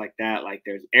use, stuff like that. Like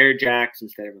there's air jacks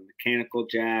instead of a mechanical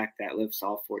jack that lifts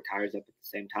all 4 tires up at the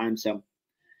same time. So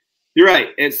you're right.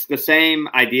 It's the same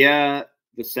idea,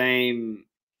 the same,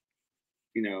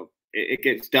 it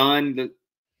gets done,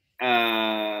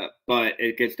 but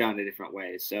it gets done in different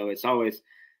ways. So it's always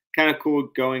kind of cool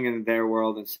going into their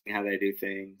world and seeing how they do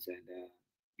things. And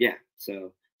yeah,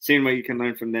 so seeing what you can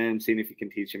learn from them, seeing if you can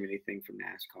teach them anything from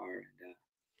NASCAR. And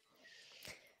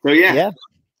so yeah.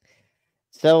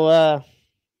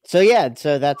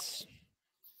 So that's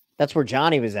where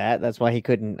Johnny was at. That's why he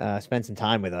couldn't spend some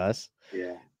time with us.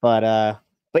 Yeah. But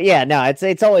yeah, no,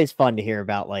 it's always fun to hear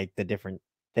about like the different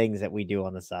things that we do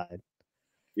on the side.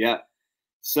 Yeah.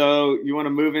 So you want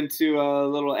to move into a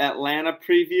little Atlanta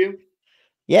preview?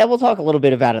 Yeah, we'll talk a little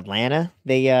bit about Atlanta.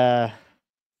 They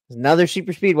another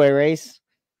super speedway race.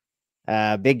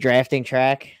 Big drafting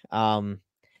track.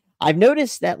 I've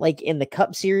noticed that like in the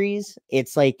Cup Series,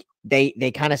 it's like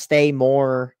they kind of stay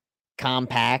more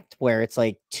compact, where it's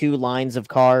like 2 lines of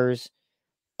cars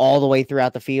all the way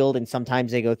throughout the field, and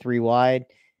sometimes they go 3 wide.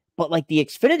 But like the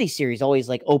Xfinity Series always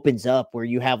like opens up where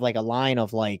you have like a line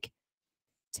of like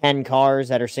 10 cars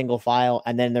that are single file,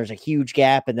 and then there's a huge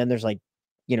gap, and then there's like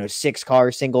 6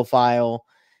 cars single file,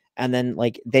 and then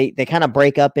like they kind of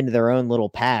break up into their own little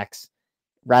packs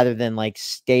rather than like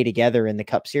stay together in the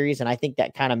Cup Series. And I think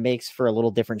that kind of makes for a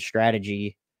little different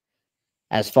strategy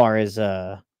as far as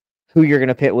who you're going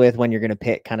to pit with, when you're going to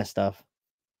pit, kind of stuff.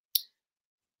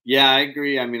 Yeah, I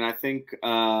agree. I mean, I think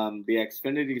the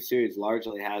Xfinity Series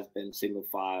largely has been single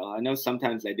file. I know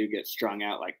sometimes they do get strung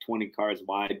out like 20 cars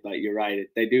wide, but you're right.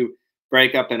 They do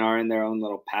break up and are in their own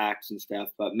little packs and stuff,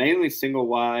 but mainly single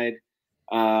wide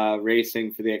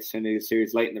racing for the Xfinity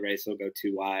Series. Late in the race, they'll go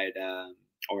 2 wide,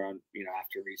 or on,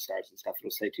 after restarts and stuff, it'll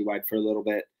stay 2 wide for a little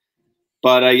bit.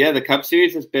 But yeah, the Cup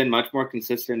Series has been much more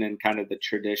consistent in kind of the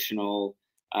traditional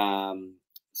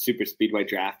super speedway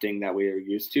drafting that we are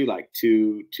used to, like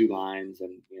two lines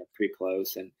and pretty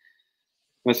close. And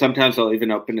sometimes they'll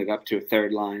even open it up to a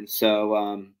 3rd line. So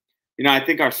I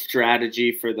think our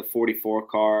strategy for the 44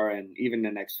 car and even the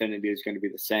Xfinity is going to be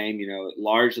the same.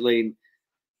 Largely,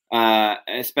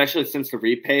 especially since the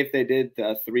repave they did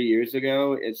 3 years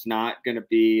ago, it's not going to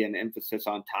be an emphasis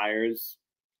on tires,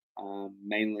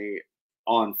 mainly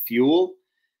on fuel.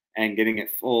 and getting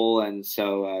it full, and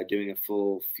so doing a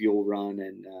full fuel run,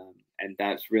 and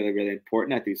that's really, really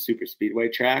important at these super speedway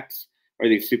tracks, or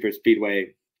these super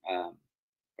speedway,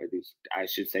 or these, I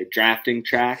should say, drafting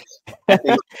tracks. I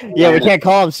think Yeah, we can't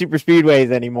call them super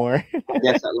speedways anymore. I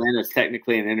guess Atlanta is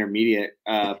technically an intermediate,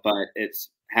 but it's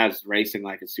has racing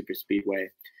like a super speedway.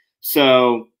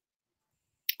 So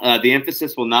the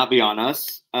emphasis will not be on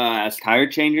us as tire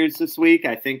changers this week.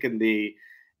 I think in the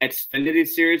Xfinity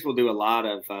series, we'll do a lot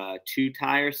of 2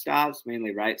 tire stops,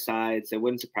 mainly right sides. It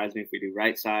wouldn't surprise me if we do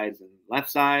right sides and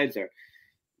left sides, or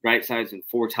right sides and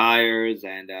 4 tires.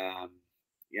 And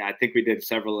yeah, I think we did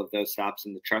several of those stops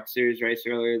in the Truck Series race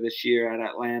earlier this year at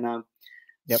Atlanta.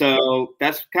 Yep. So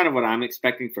that's kind of what I'm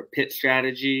expecting for pit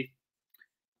strategy.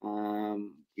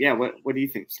 Yeah, what do you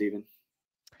think, Steven?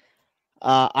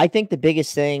 I think the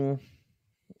biggest thing,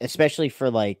 especially for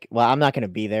like, well, I'm not going to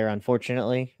be there,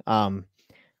 unfortunately.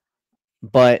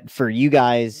 But for you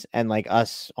guys and like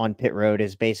us on pit road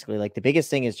is basically like the biggest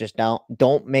thing is just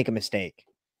don't make a mistake,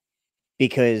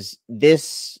 because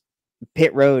this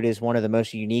pit road is one of the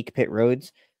most unique pit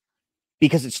roads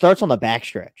because it starts on the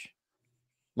backstretch.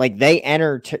 Like they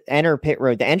enter pit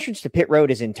road. The entrance to pit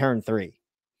road is in turn 3,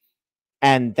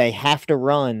 and they have to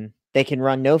run. They can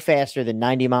run no faster than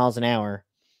 90 miles an hour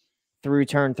through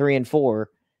turn 3 and 4.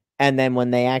 And then when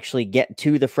they actually get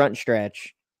to the front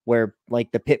stretch where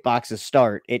like the pit boxes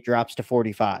start, it drops to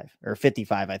 45 or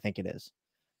 55, I think it is.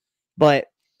 But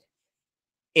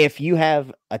if you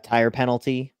have a tire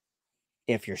penalty,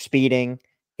 if you're speeding,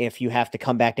 if you have to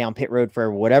come back down pit road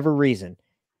for whatever reason,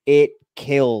 it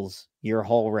kills your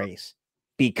whole race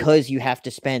because you have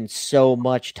to spend so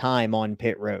much time on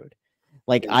pit road.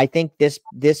 Like, I think this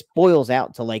boils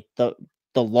out to like the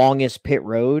longest pit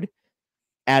road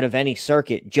out of any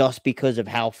circuit, just because of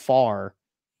how far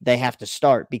they have to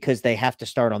start, because they have to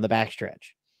start on the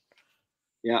backstretch.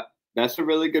 Yeah, that's a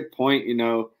really good point. You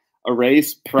know, a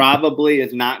race probably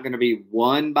is not going to be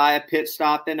won by a pit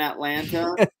stop in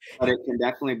Atlanta, but it can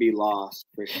definitely be lost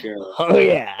for sure. Oh,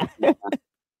 yeah.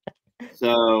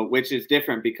 So, which is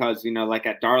different because, you know, like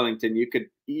at Darlington, you could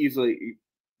easily,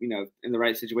 you know, in the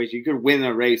right situation, you could win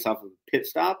a race off of a pit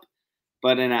stop.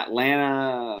 But in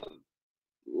Atlanta,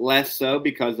 less so,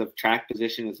 because of track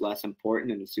position is less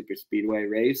important in a super speedway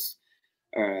race,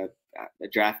 or a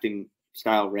drafting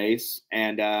style race.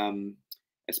 And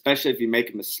especially if you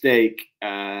make a mistake,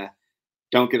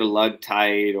 don't get a lug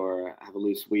tight or have a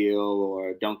loose wheel,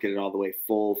 or don't get it all the way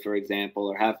full, for example,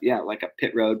 or have, like a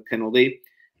pit road penalty.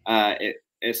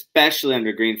 Especially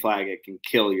under green flag, it can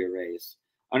kill your race.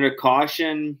 Under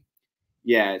caution,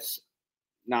 it's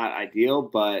not ideal,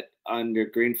 but under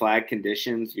green flag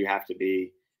conditions, you have to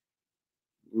be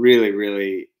really,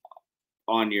 really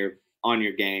on your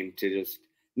game to just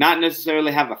not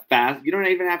necessarily have a fast. You don't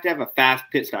even have to have a fast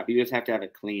pit stop. You just have to have a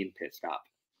clean pit stop,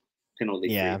 penalty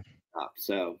free stop.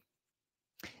 So,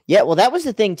 yeah, well, that was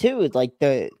the thing too. Like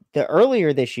the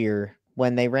earlier this year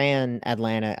when they ran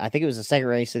Atlanta, I think it was the second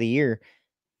race of the year.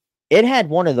 It had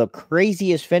one of the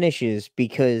craziest finishes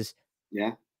because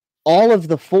all of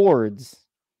the Fords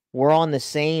were on the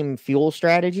same fuel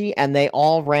strategy, and they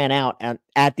all ran out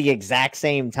at the exact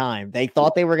same time. They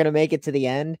thought they were going to make it to the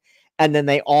end, and then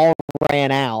they all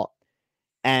ran out.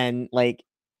 And like,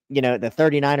 you know, the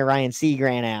 39er Ryan Sieg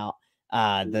ran out.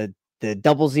 The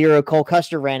 00 Cole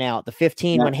Custer ran out. The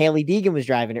 15 when Haley Deegan was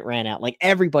driving it ran out. Like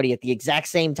everybody at the exact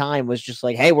same time was just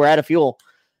like, hey, we're out of fuel.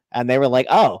 And they were like,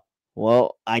 oh,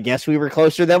 well, I guess we were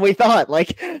closer than we thought.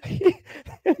 Like,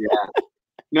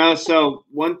 No, so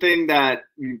one thing that,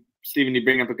 Steven, you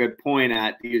bring up a good point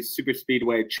at these super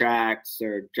speedway tracks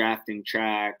or drafting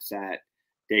tracks at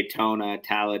Daytona,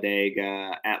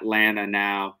 Talladega, Atlanta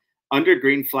now, under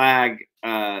green flag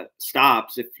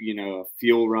stops, if, you know, a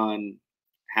fuel run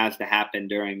has to happen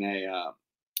during a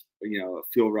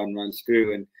fuel run runs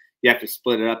through, and you have to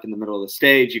split it up in the middle of the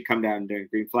stage, you come down during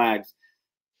green flags.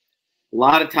 A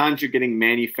lot of times you're getting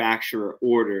manufacturer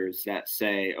orders that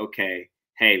say, okay,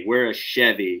 hey, we're a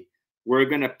Chevy. We're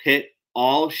going to pit.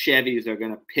 All Chevys are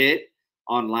going to pit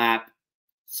on lap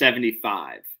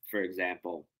 75, for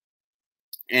example.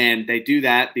 And they do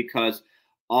that because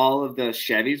all of the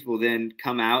Chevys will then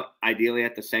come out ideally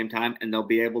at the same time, and they'll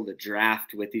be able to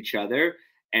draft with each other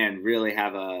and really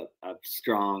have a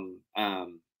strong,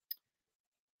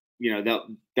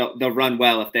 they'll run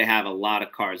well if they have a lot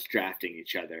of cars drafting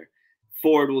each other.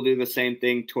 Ford will do the same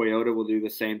thing. Toyota will do the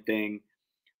same thing.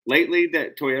 Lately,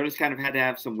 the Toyota's kind of had to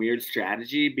have some weird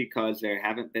strategy because there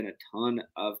haven't been a ton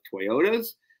of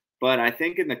Toyotas. But I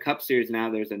think in the Cup Series now,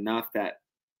 there's enough that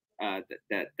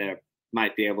that they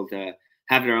might be able to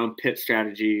have their own pit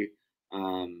strategy,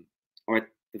 or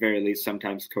the very least,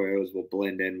 sometimes Toyotas will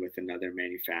blend in with another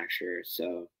manufacturer.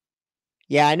 So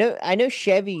Yeah, I know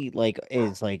Chevy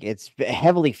is it's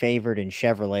heavily favored in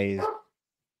Chevrolet's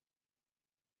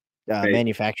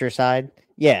manufacturer side.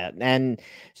 Yeah, and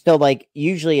so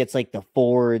usually it's like the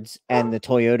Fords and the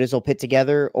Toyotas will pit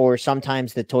together, or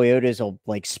sometimes the Toyotas will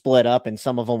split up, and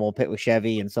some of them will pit with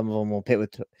Chevy and some of them will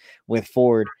pit with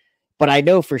Ford. But I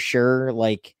know for sure,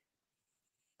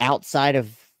 outside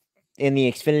of in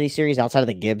the Xfinity series, outside of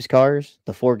the Gibbs cars,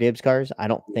 the 4 Gibbs cars, I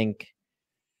don't think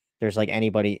there's any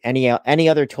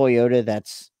other Toyota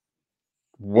that's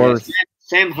worth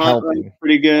Sam Hunt runs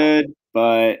pretty good,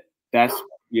 but that's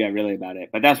really about it.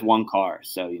 But that's one car,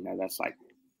 so that's like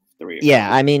 3 or 4.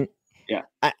 I mean, yeah.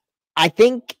 I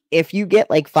think if you get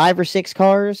 5 or 6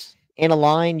 cars in a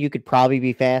line, you could probably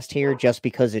be fast here just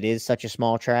because it is such a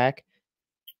small track.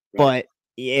 Right. But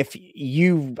if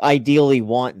you ideally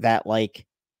want that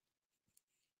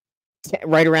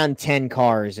right around 10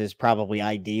 cars is probably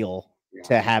ideal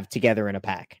to have together in a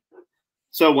pack.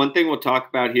 So one thing we'll talk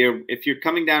about here, if you're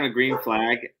coming down a green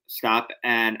flag stop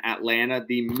in Atlanta,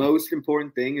 the most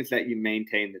important thing is that you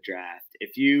maintain the draft.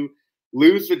 If you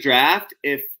lose the draft,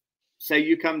 say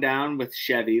you come down with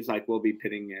Chevys, like we'll be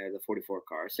pitting the 44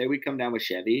 car. Say we come down with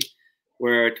Chevy,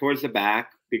 we're towards the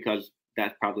back because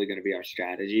that's probably going to be our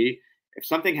strategy. If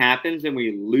something happens and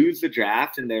we lose the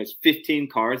draft and there's 15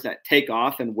 cars that take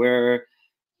off and we're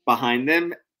behind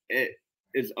them, it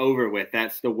is over with.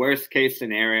 That's the worst case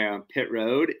scenario on pit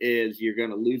road is you're going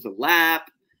to lose a lap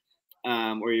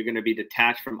or you're going to be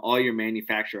detached from all your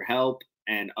manufacturer help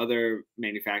and other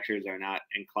manufacturers are not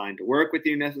inclined to work with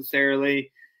you necessarily.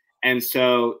 And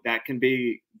so that can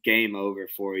be game over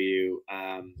for you.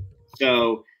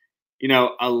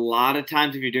 A lot of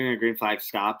times if you're doing a green flag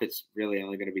stop, it's really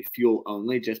only going to be fuel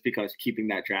only just because keeping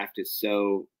that draft is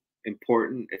so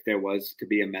important. If there was to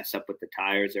be a mess up with the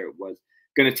tires or it was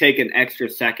going to take an extra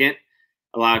second,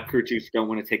 a lot of crew chiefs don't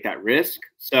want to take that risk.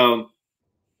 So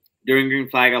during green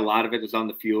flag, a lot of it is on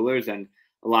the fuelers and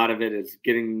a lot of it is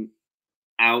getting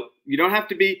out. You don't have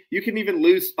to be, you can even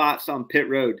lose spots on pit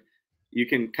road. You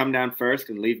can come down first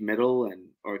and leave middle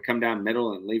or come down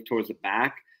middle and leave towards the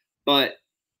back, but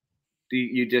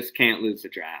you just can't lose the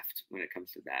draft when it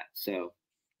comes to that. So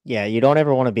yeah, you don't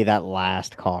ever want to be that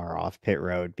last car off pit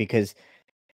road because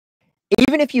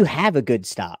even if you have a good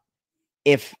stop,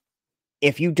 if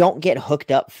you don't get hooked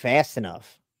up fast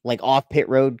enough, off pit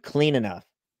road clean enough,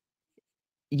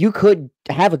 you could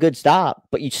have a good stop,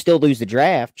 but you still lose the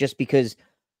draft just because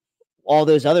all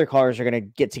those other cars are going to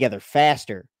get together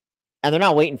faster and they're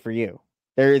not waiting for you.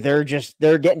 They're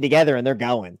getting together and they're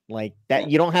going like that.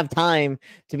 You don't have time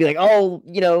to be like, oh,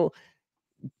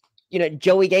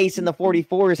 Joey Gase in the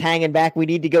 44 is hanging back. We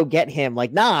need to go get him.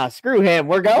 Like, nah, screw him.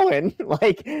 We're going.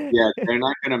 They're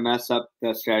not going to mess up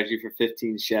the strategy for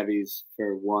 15 Chevys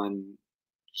for one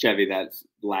Chevy that's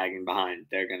lagging behind.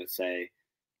 They're going to say,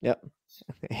 yep,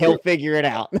 he'll figure it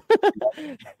out.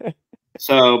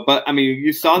 So, but I mean,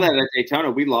 you saw that at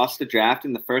Daytona. We lost the draft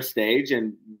in the first stage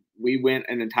and we went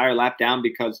an entire lap down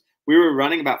because we were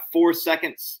running about 4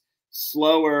 seconds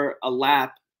slower a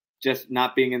lap, just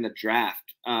not being in the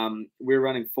draft. We were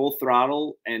running full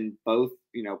throttle and both,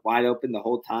 wide open the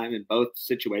whole time in both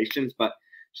situations. But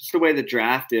just the way the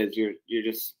draft is, you're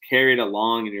just carried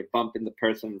along and you're bumping the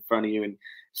person in front of you. And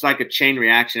it's like a chain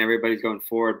reaction. Everybody's going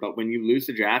forward. But when you lose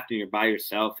the draft and you're by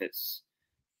yourself, it's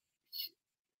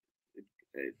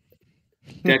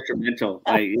detrimental.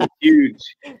 It's huge.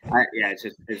 It's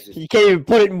just you can't even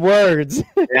put it in words.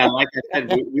 Yeah, like I said,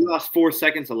 we lost 4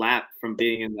 seconds a lap from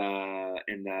being in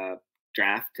the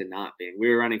draft to not being. We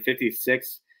were running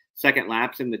 56-second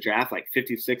laps in the draft, like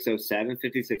 56.07,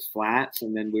 56 flats,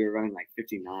 and then we were running like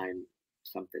 59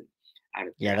 something out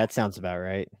of. Yeah, that sounds about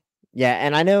right. Yeah,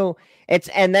 and I know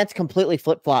that's completely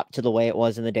flip flop to the way it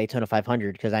was in the Daytona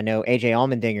 500 because I know AJ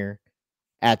Allmendinger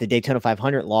at the Daytona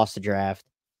 500 lost the draft.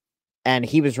 And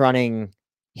he was running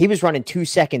 2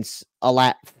 seconds a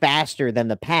lap faster than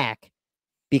the pack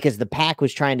because the pack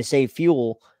was trying to save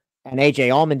fuel and AJ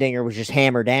Allmendinger was just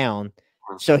hammered down.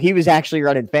 So he was actually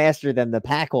running faster than the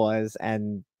pack was.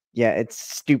 And yeah, it's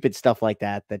stupid stuff like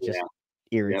that just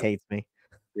irritates me.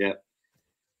 Yeah.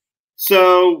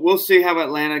 So we'll see how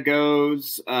Atlanta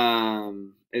goes.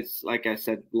 It's like I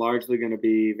said, largely going to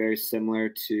be very similar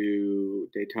to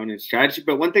Daytona's strategy.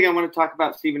 But one thing I want to talk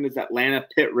about, Steven, is Atlanta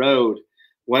pit road.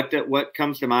 What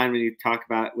comes to mind when you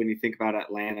think about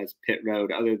Atlanta's pit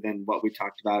road, other than what we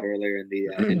talked about earlier in the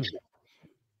intro?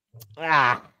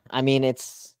 I mean,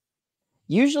 it's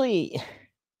usually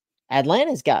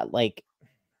Atlanta's got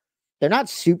they're not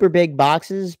super big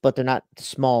boxes, but they're not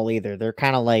small either. They're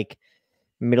kind of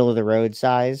middle of the road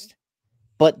sized,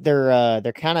 but they're a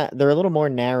little more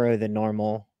narrow than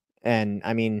normal. And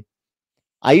I mean,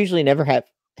 I usually never have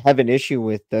an issue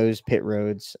with those pit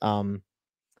roads.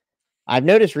 I've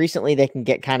noticed recently they can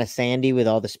get kind of sandy with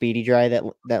all the speedy dry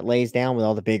that lays down with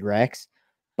all the big wrecks.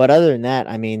 But other than that,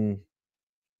 I mean,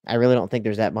 I really don't think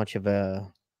there's that much of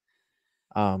a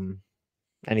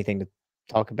anything to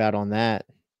talk about on that.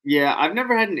 Yeah, I've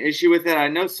never had an issue with it. I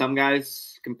know some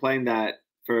guys complain that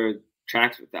for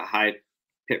tracks with a high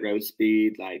pit road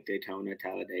speed, like Daytona,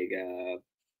 Talladega,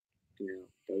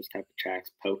 those type of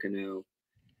tracks, Pocono,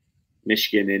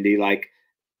 Michigan, Indy, like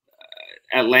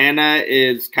Atlanta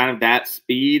is kind of that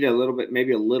speed, a little bit,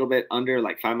 maybe a little bit under,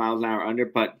 like 5 miles an hour under,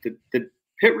 but the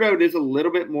pit road is a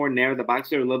little bit more narrow. The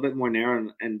boxes are a little bit more narrow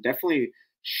and definitely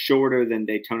shorter than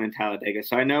Daytona and Talladega.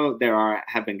 So I know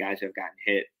have been guys who have gotten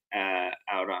hit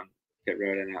out on pit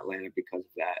road in Atlanta because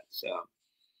of that. So,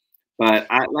 but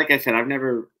like I said, I've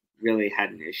never really had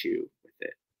an issue with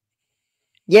it.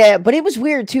 Yeah, but it was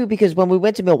weird too because when we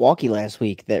went to Milwaukee last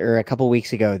week, or a couple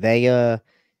weeks ago, they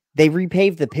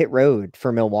repaved the pit road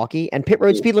for Milwaukee, and pit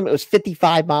road speed limit was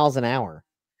 55 miles an hour.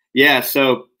 Yeah,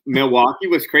 so Milwaukee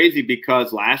was crazy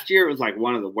because last year it was like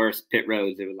one of the worst pit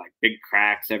roads. It was like big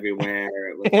cracks everywhere.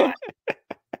 It was like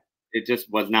it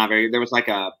just was not very. There was like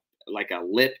a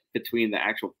lip between the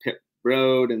actual pit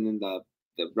road and then the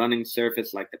running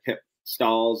surface, like the pit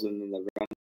stalls, and then the running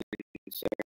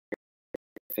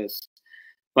surface.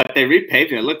 But they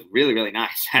repaved it. It looked really, really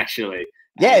nice, actually.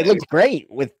 Yeah, it looked great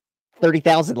with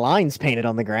 30,000 lines painted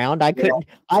on the ground. I couldn't.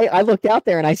 Yeah. I looked out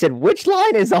there and I said, "Which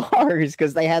line is ours?"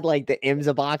 Because they had like the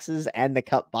IMSA boxes and the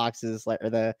Cup boxes, or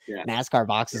the NASCAR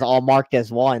boxes, all marked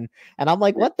as one. And I'm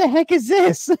like, "What the heck is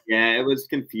this?" Yeah, it was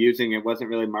confusing. It wasn't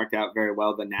really marked out very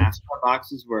well. The NASCAR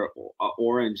boxes were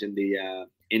orange, and the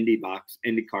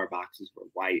IndyCar boxes were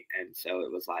white, and so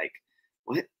it was like,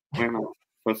 "What? Where am I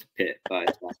supposed to pit?"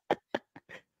 But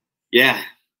yeah,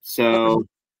 so.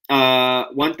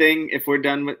 One thing, if we're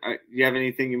done with, do you have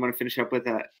anything you want to finish up with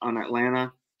on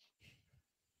Atlanta?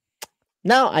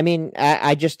 No, I mean,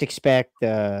 I just expect,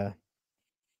 don't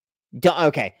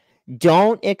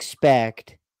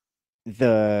expect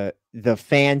the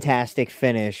fantastic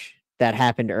finish that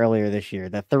happened earlier this year,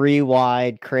 the 3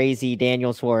 wide, crazy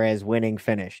Daniel Suarez winning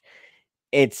finish.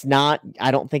 It's not,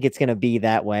 I don't think it's going to be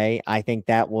that way. I think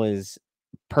that was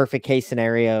perfect case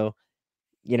scenario,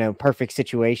 perfect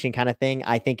situation kind of thing.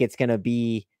 I think it's going to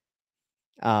be,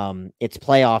 it's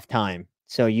playoff time.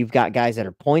 So you've got guys that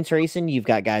are points racing. You've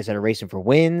got guys that are racing for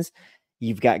wins.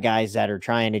 You've got guys that are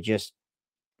trying to just,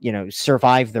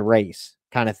 survive the race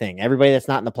kind of thing. Everybody that's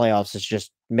not in the playoffs is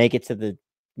just make it to the,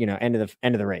 end of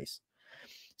the race.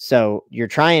 So you're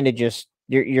trying to just,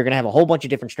 you're going to have a whole bunch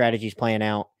of different strategies playing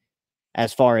out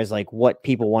as far as like what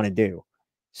people want to do.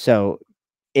 So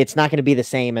it's not going to be the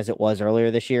same as it was earlier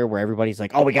this year where everybody's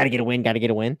like, "Oh, we got to get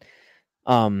a win.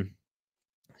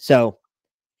 So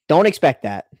don't expect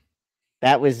that.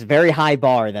 That was a very high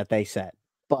bar that they set,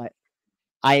 but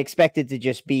I expected to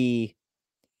just be,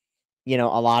 a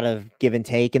lot of give and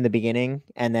take in the beginning.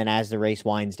 And then as the race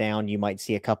winds down, you might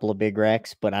see a couple of big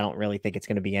wrecks, but I don't really think it's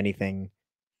going to be anything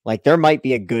like there might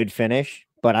be a good finish,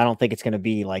 but I don't think it's going to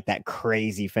be like that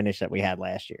crazy finish that we had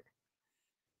last year.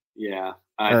 Yeah.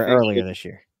 Or earlier this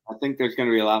year. I think there's going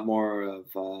to be a lot more of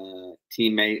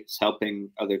teammates helping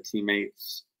other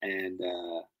teammates. And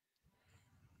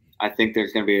I think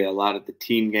there's going to be a lot of the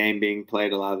team game being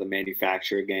played, a lot of the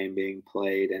manufacturer game being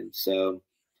played. And so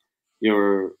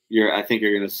I think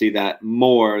you're going to see that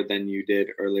more than you did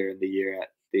earlier in the year at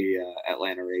the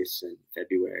Atlanta race in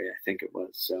February, I think it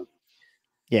was. So,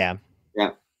 yeah.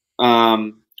 Yeah.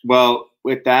 Well,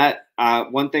 with that,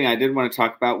 one thing I did want to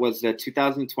talk about was the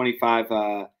 2025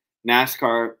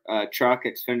 NASCAR Truck,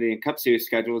 Xfinity, and Cup Series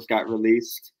schedules got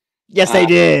released. Yes, they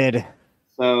did.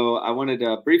 So I wanted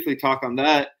to briefly talk on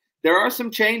that. There are some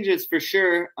changes for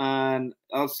sure.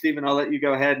 Stephen, I'll let you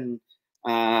go ahead and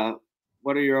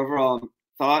what are your overall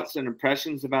thoughts and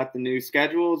impressions about the new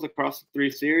schedules across the 3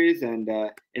 series, and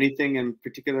anything in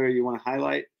particular you want to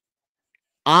highlight?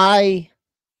 I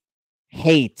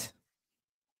hate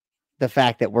the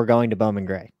fact that we're going to Bowman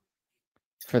Gray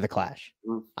for the Clash.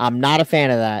 I'm not a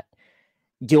fan of that.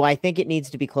 Do I think it needs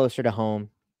to be closer to home?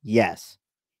 Yes.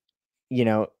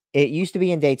 It used to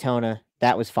be in Daytona.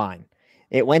 That was fine.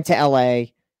 It went to LA.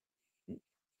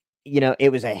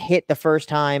 It was a hit the first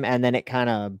time, and then it kind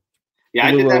of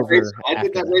I did that race. I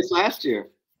did that race last year.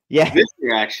 Yeah, this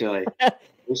year actually.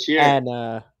 This year, and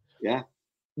yeah,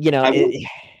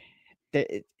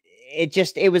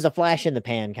 it was a flash in the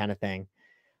pan kind of thing.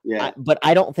 Yeah, but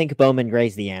I don't think Bowman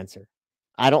Gray's the answer.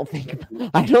 I don't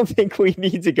think we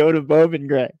need to go to Bowman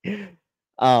Gray.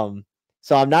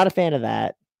 So I'm not a fan of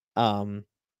that.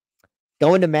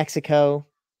 Going to Mexico,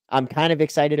 I'm kind of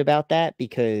excited about that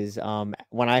because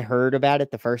when I heard about it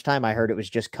the first time, I heard it was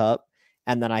just Cup,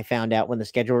 and then I found out when the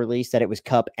schedule released that it was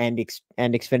Cup and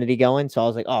Xfinity going. So I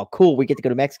was like, oh, cool, we get to go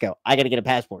to Mexico. I got to get a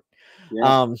passport.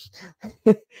 Yeah.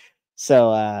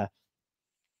 So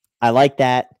I like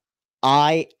that.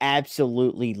 I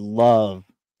absolutely love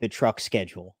the truck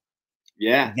schedule.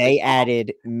 Yeah. They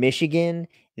added Michigan.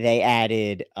 They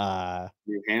added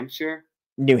New Hampshire.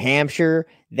 New Hampshire.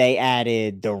 They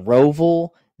added the Roval.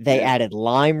 They added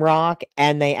Lime Rock,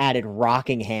 and they added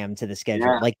Rockingham to the schedule.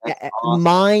 Yeah, Like awesome.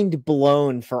 mind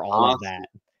blown for all of that.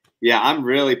 Yeah, I'm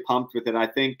really pumped with it. I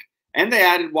think, and they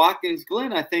added Watkins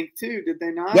Glen, I think, too. Did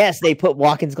they not? Yes, they put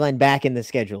Watkins Glen back in the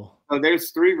schedule. So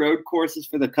there's 3 road courses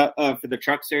for the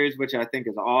Truck Series, which I think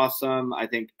is awesome. I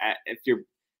think if you're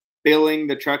billing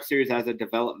the Truck Series as a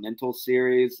developmental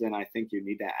series, then I think you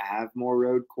need to have more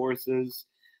road courses.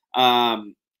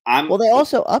 Well, they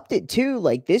also upped it too.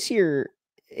 Like this year,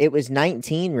 it was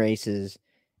 19 races,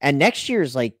 and next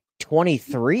year's like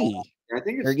 23. I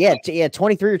think it's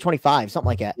 23 or 25, something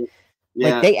like that.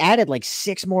 Yeah. Like they added like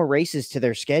 6 more races to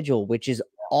their schedule, which is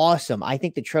awesome. I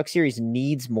think the Truck Series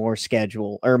needs more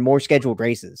scheduled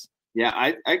races. Yeah,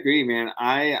 I agree, man.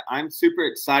 I'm super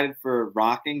excited for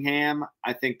Rockingham.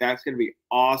 I think that's going to be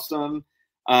awesome.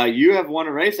 You have won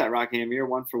a race at Rockingham. You're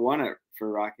 1 for 1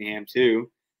 for Rockingham too.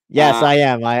 Yes, I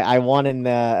am. I won in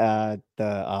the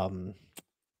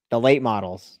late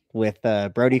models with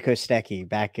Brody Kostecki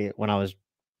back when I was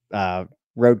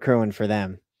road crewing for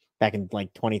them back in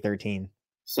like 2013.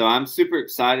 So I'm super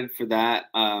excited for that.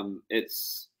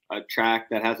 It's a track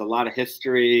that has a lot of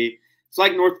history. It's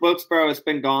like North Wilkesboro. It's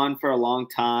been gone for a long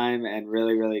time, and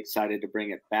really, really excited to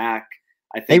bring it back.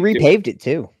 I think they repaved it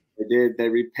too. They did. They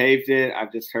repaved it.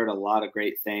 I've just heard a lot of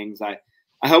great things. I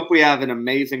hope we have an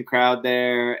amazing crowd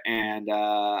there, and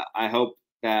I hope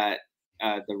that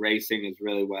the racing is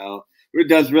it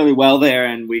does really well there,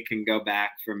 and we can go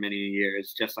back for many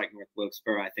years, just like North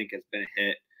Wilkesboro. I think has been a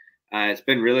hit. It's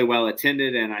been really well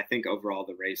attended, and I think overall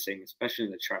the racing, especially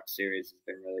in the Truck Series, has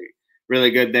been really,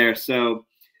 really good there. So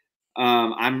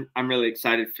I'm really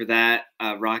excited for that.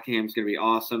 Rockingham's going to be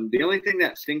awesome. The only thing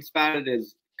that stinks about it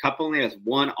is Cup only has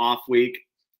 1 off week,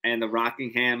 and the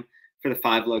Rockingham for the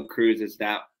 5-load cruise is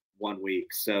that 1 week.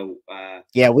 So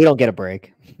yeah, we don't get a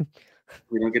break.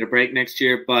 We don't get a break next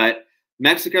year, but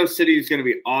Mexico City is going to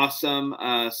be awesome.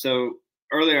 So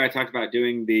earlier I talked about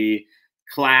doing the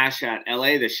Clash at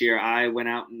LA this year. I went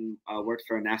out and worked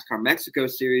for a NASCAR Mexico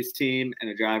Series team and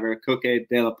a driver, Coque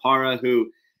de la Parra, who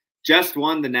just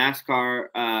won the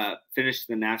NASCAR, finished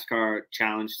the NASCAR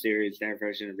Challenge Series, their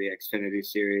version of the Xfinity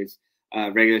Series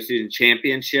regular season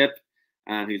championship.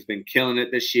 He's been killing it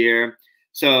this year.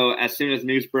 So as soon as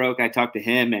news broke, I talked to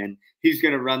him, and he's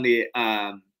going to run the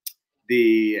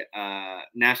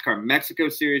NASCAR Mexico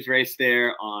Series race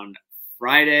there on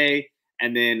Friday,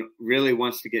 and then really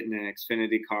wants to get in an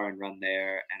Xfinity car and run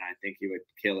there, and I think he would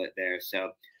kill it there.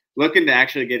 So looking to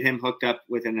actually get him hooked up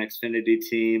with an Xfinity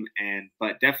team,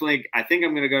 but definitely I think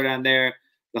I'm going to go down there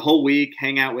the whole week,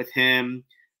 hang out with him.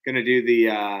 Going to do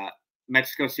the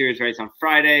Mexico Series race on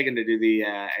Friday, going to do the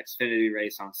Xfinity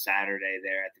race on Saturday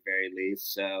there at the very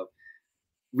least. So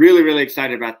really, really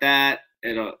excited about that.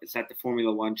 It's at the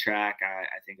Formula One track. I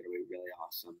think it'll be really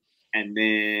awesome. And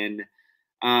then,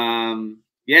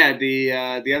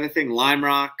 the other thing, Lime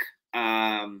Rock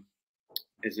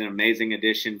is an amazing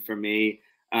addition for me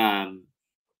to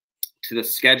the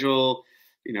schedule.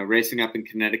 You know, racing up in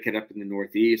Connecticut, up in the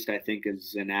Northeast, I think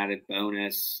is an added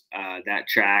bonus. That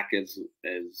track is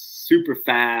super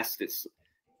fast. It's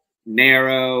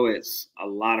narrow. It's a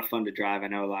lot of fun to drive. I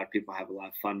know a lot of people have a lot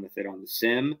of fun with it on the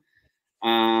sim.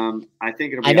 I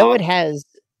think it'll be awesome.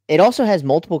 It also has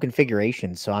multiple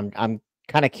configurations, so I'm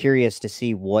kind of curious to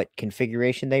see what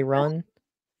configuration they run.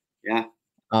 Yeah.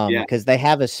 Because they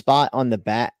have a spot on the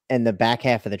back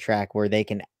half of the track where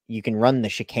you can run the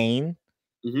chicane,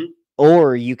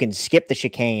 or you can skip the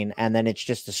chicane, and then it's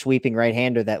just a sweeping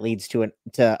right-hander that leads to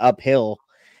uphill,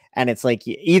 and it's like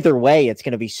either way, it's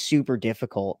going to be super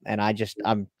difficult. And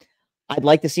I'd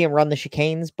like to see them run the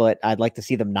chicanes, but I'd like to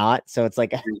see them not. So it's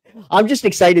like I'm just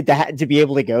excited to be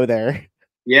able to go there.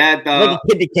 Yeah, like a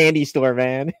kid to candy store,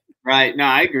 man. Right. No,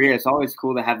 I agree. It's always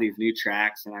cool to have these new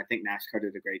tracks, and I think NASCAR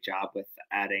did a great job with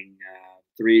adding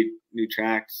 3 new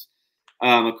tracks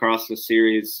across the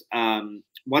series.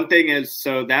 One thing is,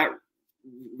 so that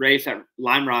race at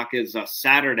Lime Rock is a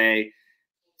Saturday.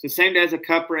 So same day as a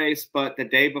Cup race, but the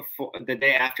day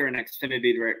after an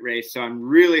Xfinity race. So I'm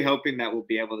really hoping that we'll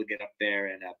be able to get up there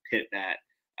and pit that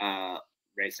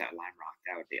race at Lime Rock.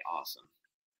 That would be awesome.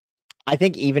 I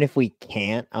think even if we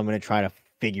can't, I'm going to try to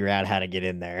figure out how to get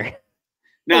in there.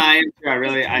 No, I think it's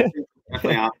definitely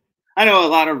awesome. I know a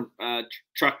lot of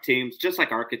truck teams, just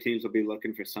like ARCA teams, will be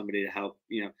looking for somebody to help,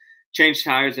 change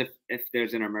tires if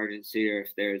there's an emergency or if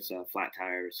there's a flat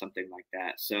tire or something like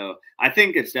that. So I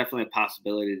think it's definitely a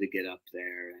possibility to get up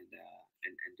there and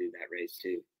do that race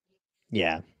too.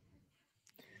 Yeah.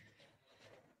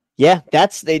 Yeah,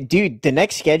 that's the dude. The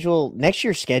next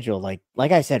year's schedule,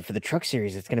 like I said, for the truck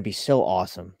series, it's gonna be so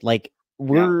awesome. Like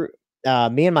me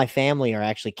and my family are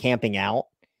actually camping out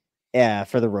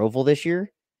for the Roval this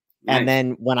year. Nice. And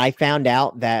then when I found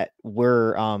out that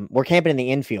we're camping in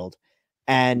the infield,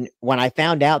 and when I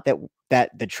found out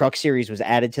that the truck series was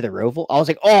added to the Roval, I was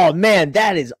like, oh man,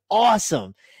 that is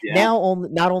awesome. Yeah. Now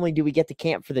not only do we get to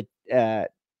camp for the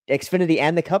Xfinity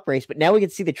and the Cup race, but now we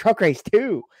get to see the truck race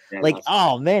too. Yeah, like,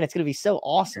 oh man, it's gonna be so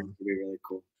awesome. It's gonna be really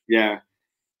cool. Yeah.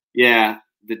 Yeah.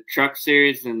 The truck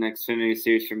series and the Xfinity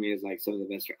series for me is like some of the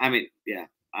best. I mean, yeah,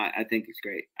 I think it's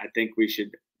great. I think we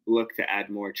should look to add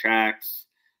more tracks.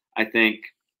 I think,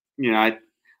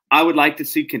 I would like to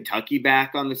see Kentucky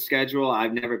back on the schedule.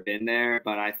 I've never been there,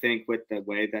 but I think with the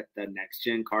way that the next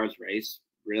gen cars race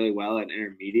really well at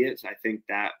intermediates, I think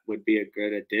that would be a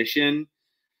good addition.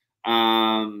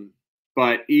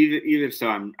 But either so,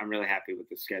 I'm really happy with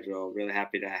the schedule. Really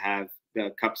happy to have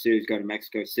the Cup Series go to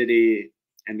Mexico City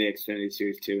and the Xfinity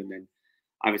Series too, and then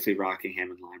obviously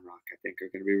Rockingham and Lime Rock, I think, are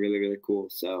going to be really, really cool.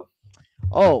 So,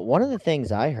 one of the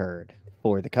things I heard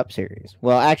for the Cup Series,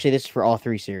 well, actually, this is for all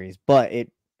three series, but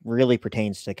it really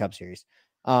pertains to the Cup Series.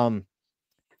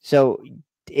 So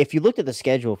if you looked at the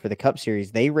schedule for the Cup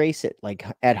Series, they race it like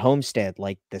at Homestead,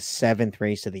 like the 7th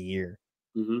race of the year,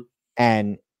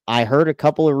 and I heard a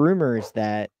couple of rumors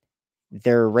that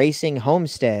they're racing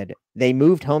Homestead. They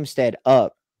moved Homestead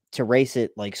up to race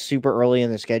it like super early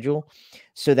in the schedule,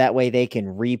 so that way they can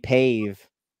repave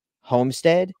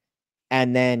Homestead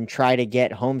and then try to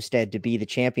get Homestead to be the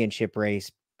championship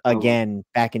race again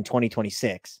back in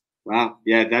 2026. Wow.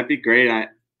 Yeah, that'd be great.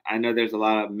 I know there's a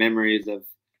lot of memories of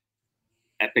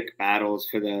epic battles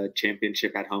for the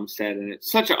championship at Homestead, and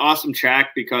it's such an awesome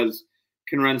track because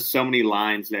can run so many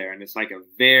lines there, and it's like a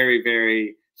very,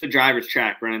 very it's a driver's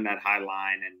track, running that high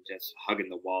line and just hugging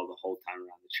the wall the whole time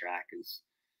around the track is.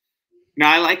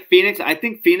 I like Phoenix. I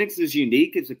think Phoenix is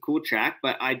unique. It's a cool track,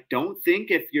 but I don't think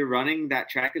if you're running that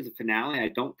track as a finale, I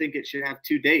don't think it should have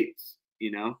 2 dates.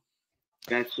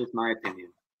 That's just my opinion.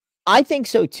 I think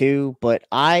so too, but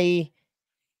I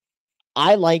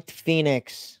liked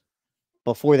Phoenix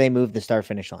before they moved the start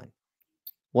finish line.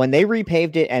 When they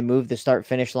repaved it and moved the start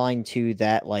finish line to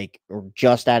that, like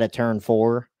just out of turn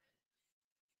 4,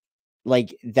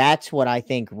 like that's what I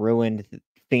think ruined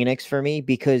Phoenix for me,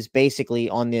 because basically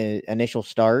on the initial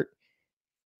start,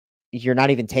 you're not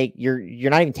even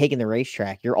taking the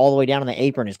racetrack. You're all the way down on the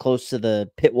apron as close to the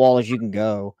pit wall as you can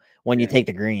go when you take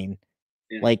the green.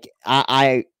 Yeah. Like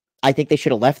I think they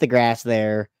should have left the grass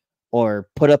there or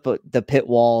put up the pit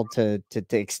wall to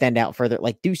extend out further.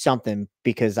 Like do something,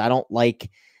 because I don't like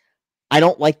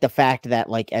the fact that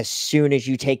like as soon as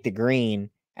you take the green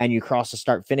and you cross the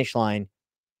start finish line,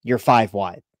 you're 5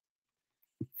 wide.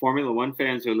 Formula One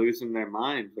fans are losing their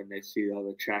mind when they see all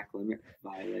the track limit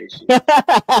violations.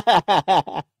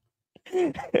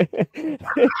 It's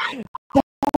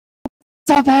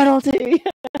a penalty.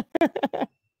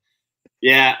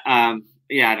 Yeah,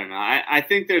 I don't know. I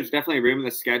think there's definitely room in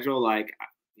the schedule. Like,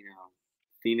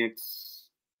 Phoenix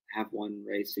have 1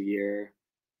 race a year.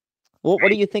 Well, what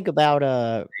do you think about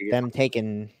them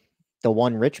taking the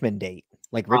 1 Richmond date?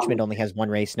 Like Richmond only has 1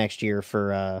 race next year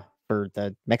for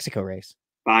the Mexico race.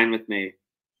 Fine with me.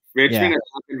 Richmond has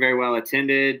not been very well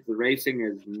attended. The racing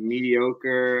is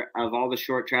mediocre. Of all the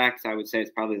short tracks, I would say it's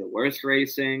probably the worst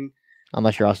racing.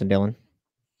 Unless you're Austin Dillon.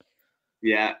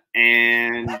 Yeah,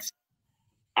 and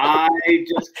I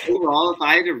just overall, if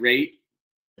I had to rate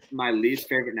my least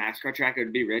favorite NASCAR track, it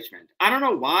would be Richmond. I don't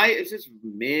know why. It's just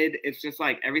mid. It's just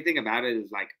like everything about it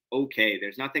is like okay.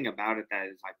 There's nothing about it that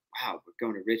is like, wow, we're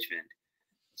going to Richmond.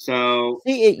 So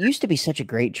see, it used to be such a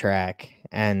great track,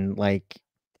 and like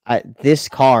this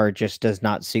car just does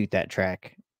not suit that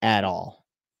track at all.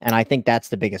 And I think that's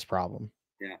the biggest problem.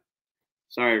 Yeah.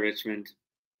 Sorry, Richmond.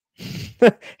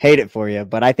 Hate it for you,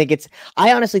 but I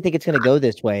honestly think it's going to go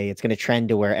this way. It's going to trend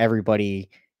to where every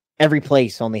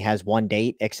place only has 1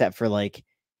 date, except for like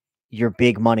your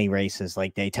big money races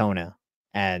like Daytona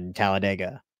and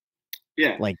Talladega.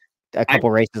 Yeah. Like a couple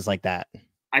races like that.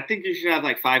 I think you should have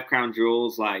like 5 crown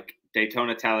jewels, like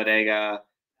Daytona, Talladega,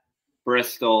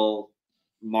 Bristol,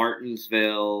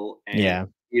 Martinsville, and Yeah.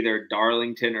 either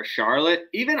Darlington or Charlotte.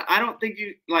 Even I don't think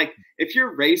you like if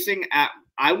you're racing at.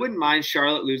 I wouldn't mind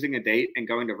Charlotte losing a date and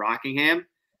going to Rockingham,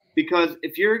 because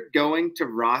if you're going to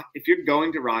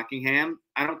Rockingham,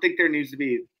 I don't think there needs to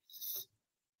be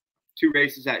 2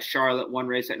 races at Charlotte, 1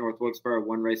 race at North Wilkesboro,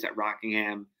 1 race at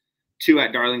Rockingham, 2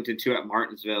 at Darlington, 2 at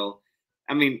Martinsville.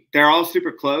 I mean, they're all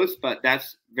super close, but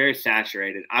that's very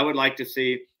saturated. I would like to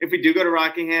see, if we do go to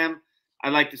Rockingham,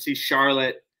 I'd like to see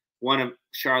Charlotte, one of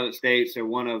Charlotte's dates or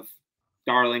one of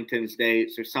Darlington's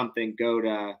dates or something, go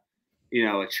to,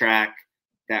 a track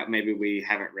that maybe we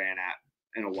haven't ran at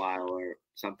in a while or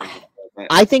something. But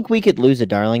I think we could lose a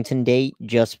Darlington date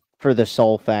just for the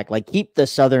sole fact, like keep the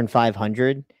Southern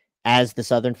 500 as the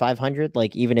Southern 500.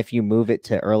 Like even if you move it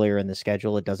to earlier in the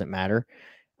schedule, it doesn't matter.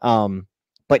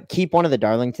 But keep one of the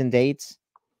Darlington dates.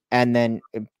 And then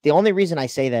the only reason I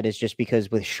say that is just because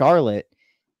with Charlotte,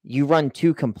 you run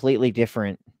 2 completely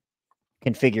different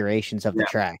configurations of the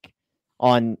track.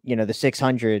 On, the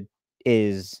 600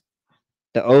 is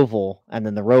the oval, and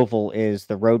then the Roval is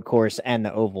the road course and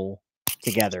the oval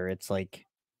together. It's like,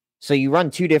 so you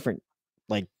run 2 different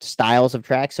like styles of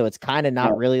track. So it's kind of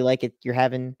not really like you're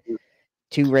having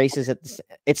 2 races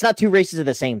it's not 2 races of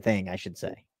the same thing, I should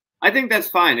say. I think that's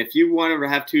fine. If you want to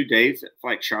have 2 dates,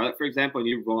 like Charlotte, for example, and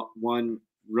you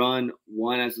run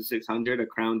one as a 600, a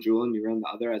crown jewel, and you run the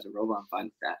other as a Roval, I'm fine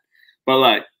with that. But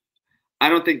like, I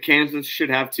don't think Kansas should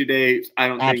have 2 dates.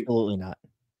 Absolutely not.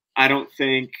 I don't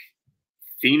think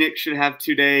Phoenix should have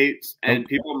 2 dates. And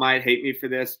people might hate me for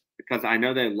this because I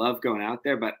know they love going out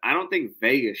there, but I don't think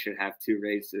Vegas should have 2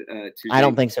 races. I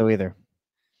don't think so either.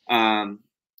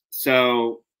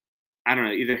 So I don't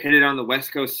know, either hit it on the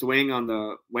West Coast swing on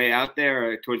the way out there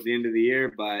or towards the end of the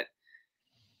year. But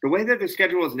the way that the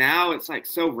schedule is now, it's like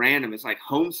so random. It's like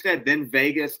Homestead, then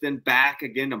Vegas, then back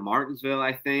again to Martinsville,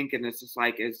 I think. And it's just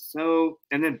like, and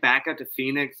then back up to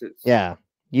Phoenix. Yeah.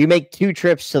 You make 2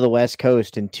 trips to the West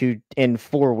Coast in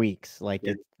 4 weeks. Like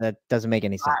that doesn't make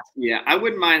any sense. Yeah. I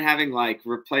wouldn't mind having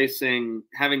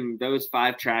having those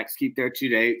 5 tracks, keep their 2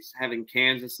 dates, having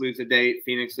Kansas lose a date,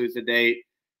 Phoenix lose a date,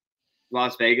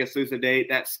 Las Vegas lose a date.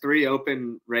 That's 3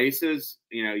 open races.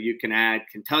 You can add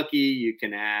Kentucky, you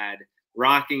can add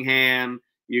Rockingham,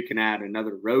 you can add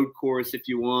another road course if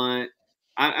you want.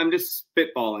 I'm just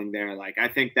spitballing there. Like, I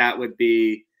think that would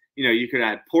be, you could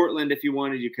add Portland if you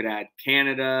wanted, you could add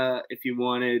Canada if you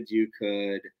wanted, you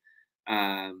could,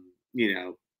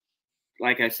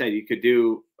 like I said, you could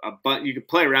do you could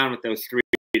play around with those 3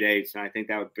 dates. And I think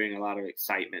that would bring a lot of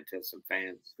excitement to some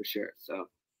fans for sure. So.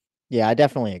 Yeah, I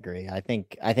definitely agree. I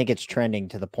think it's trending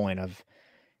to the point of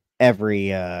every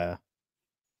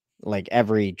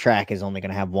track is only going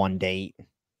to have 1 date.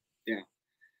 Yeah.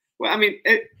 Well, I mean,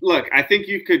 look, I think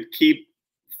you could keep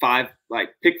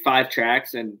pick 5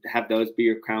 tracks and have those be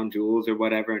your crown jewels or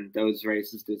whatever, and those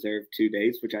races deserve 2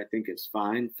 dates, which I think is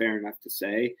fine, fair enough to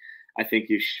say. I think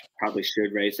you probably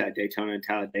should race at Daytona and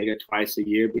Talladega twice a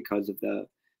year because of the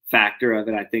factor of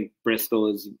it. I think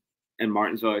Bristol and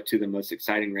Martinsville are 2 of the most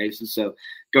exciting races. So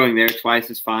going there twice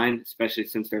is fine, especially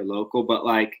since they're local. But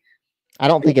like, I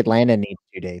don't think Atlanta needs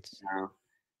 2 dates.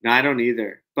 No, I don't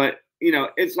either. But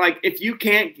it's like, if you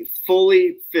can't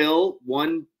fully fill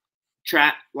 1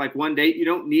 track, like 1 date, you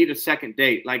don't need a second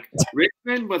date. Like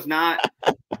Richmond is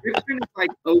like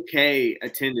okay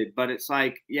attended, but it's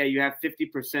like, yeah, you have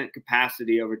 50%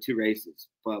 capacity over 2 races.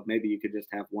 Well, maybe you could just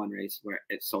have 1 race where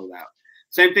it's sold out.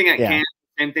 Same thing at Kansas.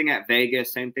 Same thing at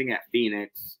Vegas, same thing at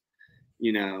Phoenix,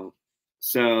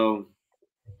 so.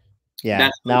 Yeah,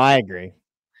 I agree.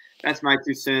 That's my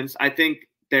 2 cents. I think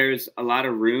there's a lot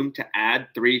of room to add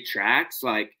 3 tracks.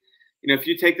 Like, if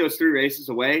you take those 3 races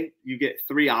away, you get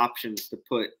 3 options to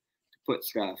put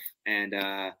stuff. And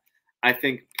I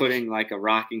think putting like a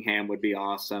Rockingham would be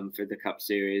awesome for the Cup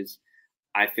Series.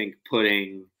 I think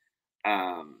putting,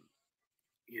 a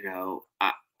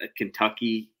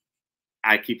Kentucky,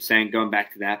 I keep saying going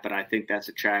back to that, but I think that's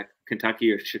a track,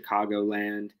 Kentucky or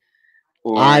Chicagoland.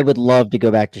 I would love to go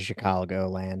back to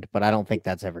Chicagoland, but I don't think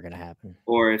that's ever going to happen.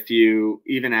 Or if you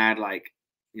even add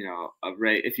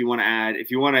if you want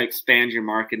to expand your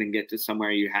market and get to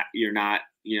somewhere you're not,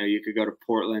 you could go to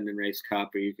Portland and race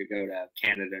Cup, or you could go to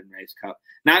Canada and race Cup.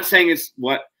 Not saying it's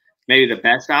what maybe the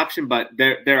best option, but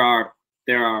there are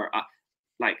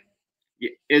like,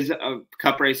 is a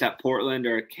Cup race at Portland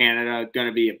or Canada going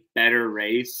to be a better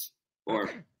race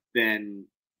than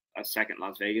a second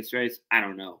Las Vegas race? I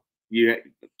don't know.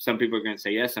 Some people are going to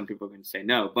say yes, some people are going to say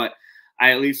no, but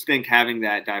I at least think having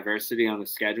that diversity on the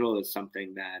schedule is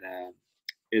something that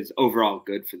is overall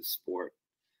good for the sport.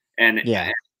 And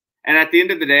Yeah. and at the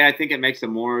end of the day, I think it makes a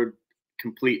more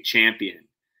complete champion,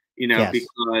 Yes.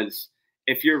 because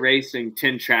if you're racing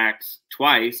 10 tracks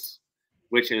twice,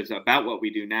 which is about what we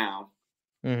do now,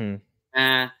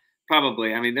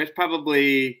 probably. I mean, there's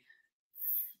probably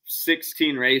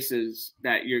 16 races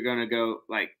that you're going to go,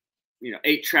 like,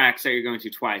 8 tracks that you're going to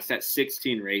twice. That's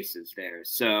 16 races there.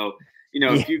 So,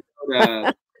 Yeah.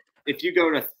 if you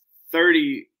go to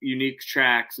 30 unique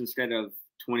tracks instead of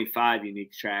 25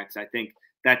 unique tracks, I think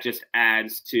that just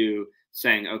adds to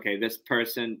saying, okay, this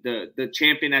person, the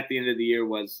champion at the end of the year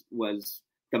was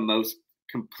the most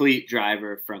complete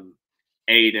driver from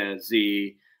A to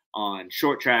Z on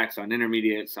short tracks, on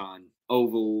intermediates, on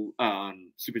oval, on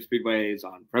super speedways,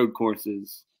 on road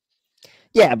courses.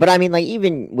 Yeah, but I mean, like,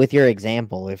 even with your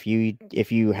example, if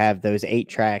you have those 8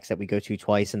 tracks that we go to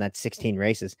twice and that's 16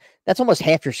 races, that's almost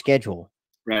half your schedule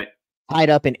Right. tied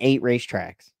up in 8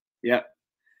 racetracks. Yep.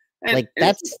 And Like,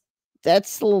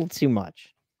 that's a little too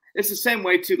much. It's the same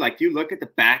way too. Like, you look at the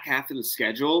back half of the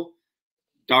schedule,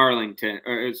 Darlington,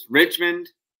 or it's Richmond,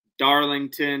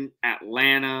 Darlington,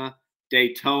 Atlanta,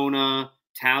 Daytona,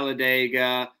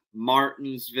 Talladega,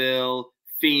 Martinsville,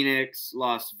 Phoenix,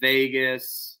 Las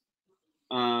Vegas.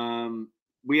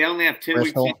 We only have 10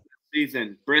 Bristol. weeks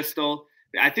season. Bristol.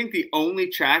 I think the only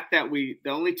 2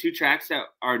 tracks that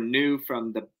are new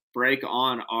from the break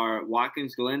on are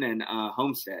Watkins Glen and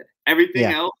Homestead. Everything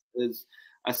else is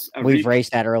We've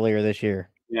raced that earlier this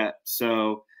year. Yeah.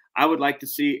 So I would like to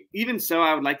see,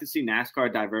 I would like to see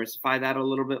NASCAR diversify that a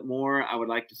little bit more. I would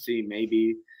like to see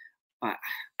maybe,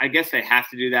 I guess they have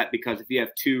to do that because if you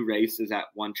have 2 races at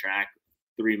one track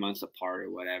 3 months apart or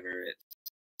whatever,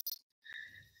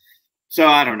 so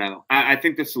I don't know. I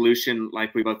think the solution,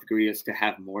 like we both agree, is to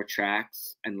have more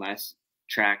tracks and less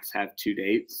tracks have 2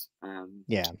 dates.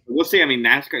 We'll see. I mean,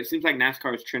 it seems like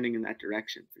NASCAR is trending in that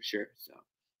direction for sure. So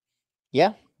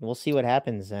yeah, we'll see what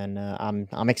happens, and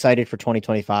I'm excited for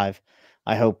 2025.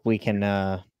 I hope we can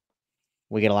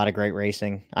we get a lot of great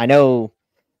racing. I know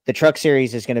the Truck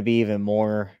Series is going to be even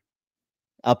more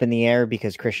up in the air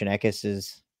because Christian Eckes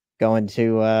is going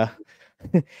to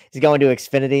he's going to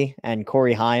Xfinity, and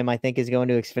Corey Heim, I think, is going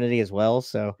to Xfinity as well.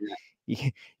 So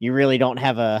you really don't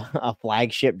have a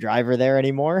flagship driver there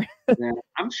anymore. Yeah,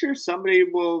 I'm sure somebody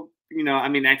will. I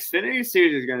mean, Xfinity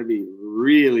Series is going to be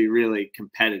really, really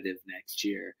competitive next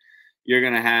year. You're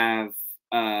going to have,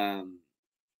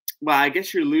 well, I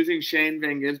guess you're losing Shane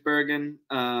Van Gisbergen,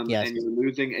 Yes. and you're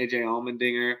losing AJ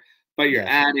Allmendinger, but you're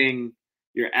adding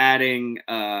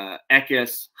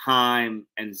Eckes, Heim,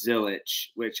 and Zilich,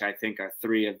 which I think are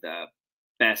 3 of the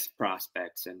best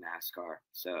prospects in NASCAR.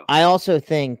 So I also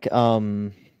think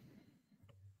Carson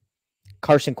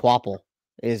Kvapil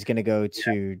is going to go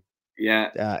to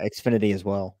Xfinity as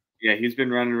well. Yeah, he's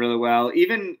been running really well.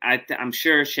 Even I'm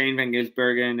sure Shane Van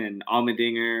Gisbergen and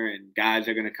Allmendinger and guys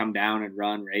are going to come down and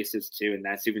run races too, and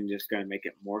that's even just going to make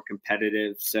it more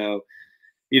competitive. So,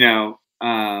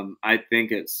 I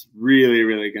think it's really,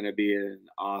 really going to be an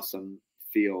awesome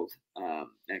field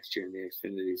next year in the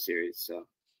Xfinity Series. So,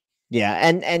 yeah,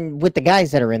 and with the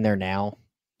guys that are in there now,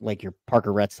 like your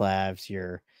Parker Retzlavs,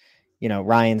 your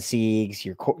Ryan Siegs,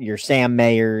 your Sam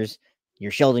Mayers,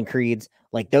 your Sheldon Creeds,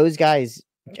 like those guys,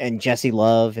 and Jesse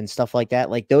Love and stuff like that,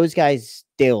 like those guys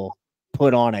still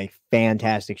put on a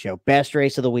fantastic show. Best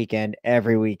race of the weekend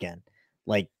every weekend,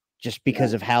 like just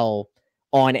because of how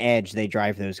on edge they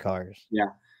drive those cars. Yeah.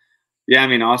 I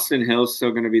mean, Austin Hill's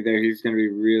still going to be there. He's going to be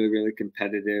really, really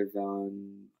competitive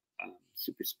on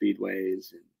super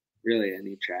speedways and really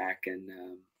any track. And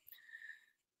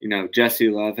Jesse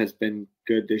Love has been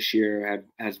good this year.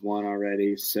 Has won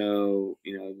already. So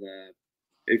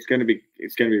it's going to be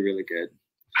really good.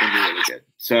 It's going to be really good.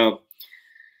 So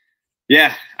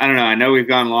yeah, I don't know. I know we've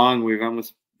gone long. We've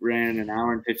almost ran an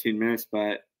hour and 15 minutes,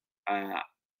 but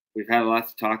we've had a lot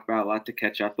to talk about, a lot to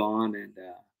catch up on, and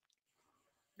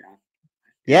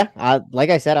like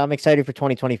I said, I'm excited for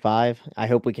 2025. I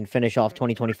hope we can finish off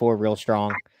 2024 real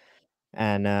strong,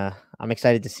 and I'm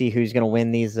excited to see who's going to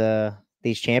win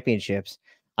these championships.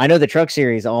 I know the Truck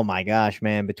Series. Oh my gosh,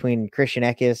 man! Between Christian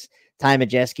Eckes, Ty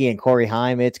Majeski, and Corey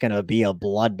Heim, it's going to be a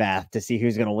bloodbath to see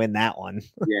who's going to win that one.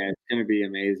 Yeah, it's going to be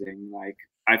amazing. Like,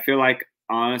 I feel like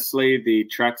honestly, the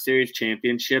Truck Series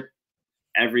championship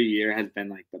every year has been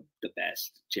like the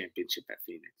best championship at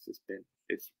Phoenix. It's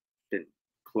been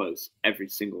close every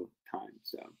single time.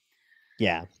 So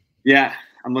yeah,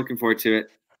 I'm looking forward to it.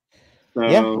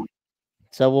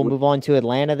 So we'll move on to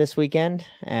Atlanta this weekend,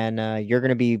 and you're going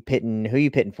to be pitting. Who are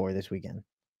you pitting for this weekend?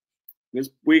 This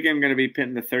week I'm going to be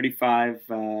pitting the 35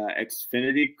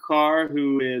 Xfinity car,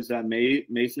 who is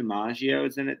Mason Maggio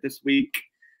is in it this week.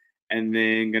 And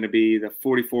then going to be the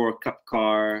 44 Cup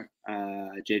car,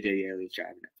 JJ Yaley's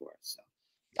driving it for us. So.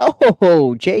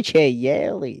 Oh, JJ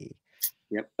Yaley.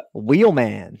 Yep.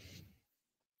 Wheelman.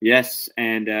 Yes,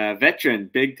 and veteran,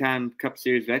 big time Cup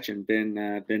Series veteran, been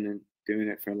doing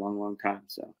it for a long time.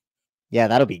 So. Yeah,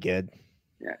 that'll be good.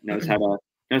 Yeah, knows how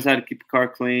to keep the car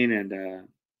clean, and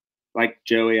like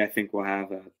Joey, I think we'll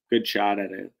have a good shot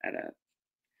at a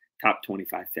top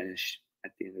 25 finish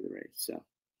at the end of the race. So.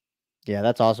 Yeah,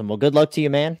 that's awesome. Well, good luck to you,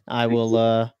 man. I will.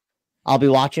 I'll be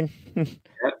watching.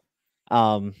 Yep.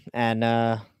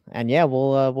 And yeah,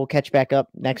 we'll catch back up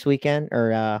next weekend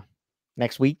or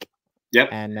next week. Yep.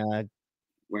 And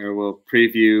where we'll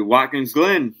preview Watkins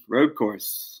Glen road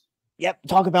course. Yep.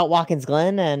 Talk about Watkins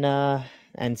Glen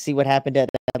and see what happened at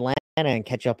Atlanta and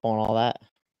catch up on all that.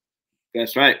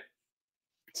 That's right.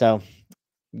 So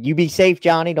you be safe,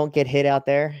 Johnny. Don't get hit out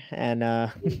there. And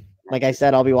like I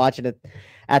said, I'll be watching it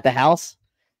at the house.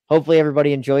 Hopefully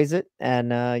everybody enjoys it.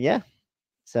 And yeah.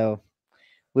 So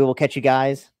we will catch you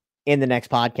guys in the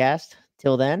next podcast.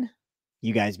 Till then,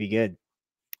 you guys be good.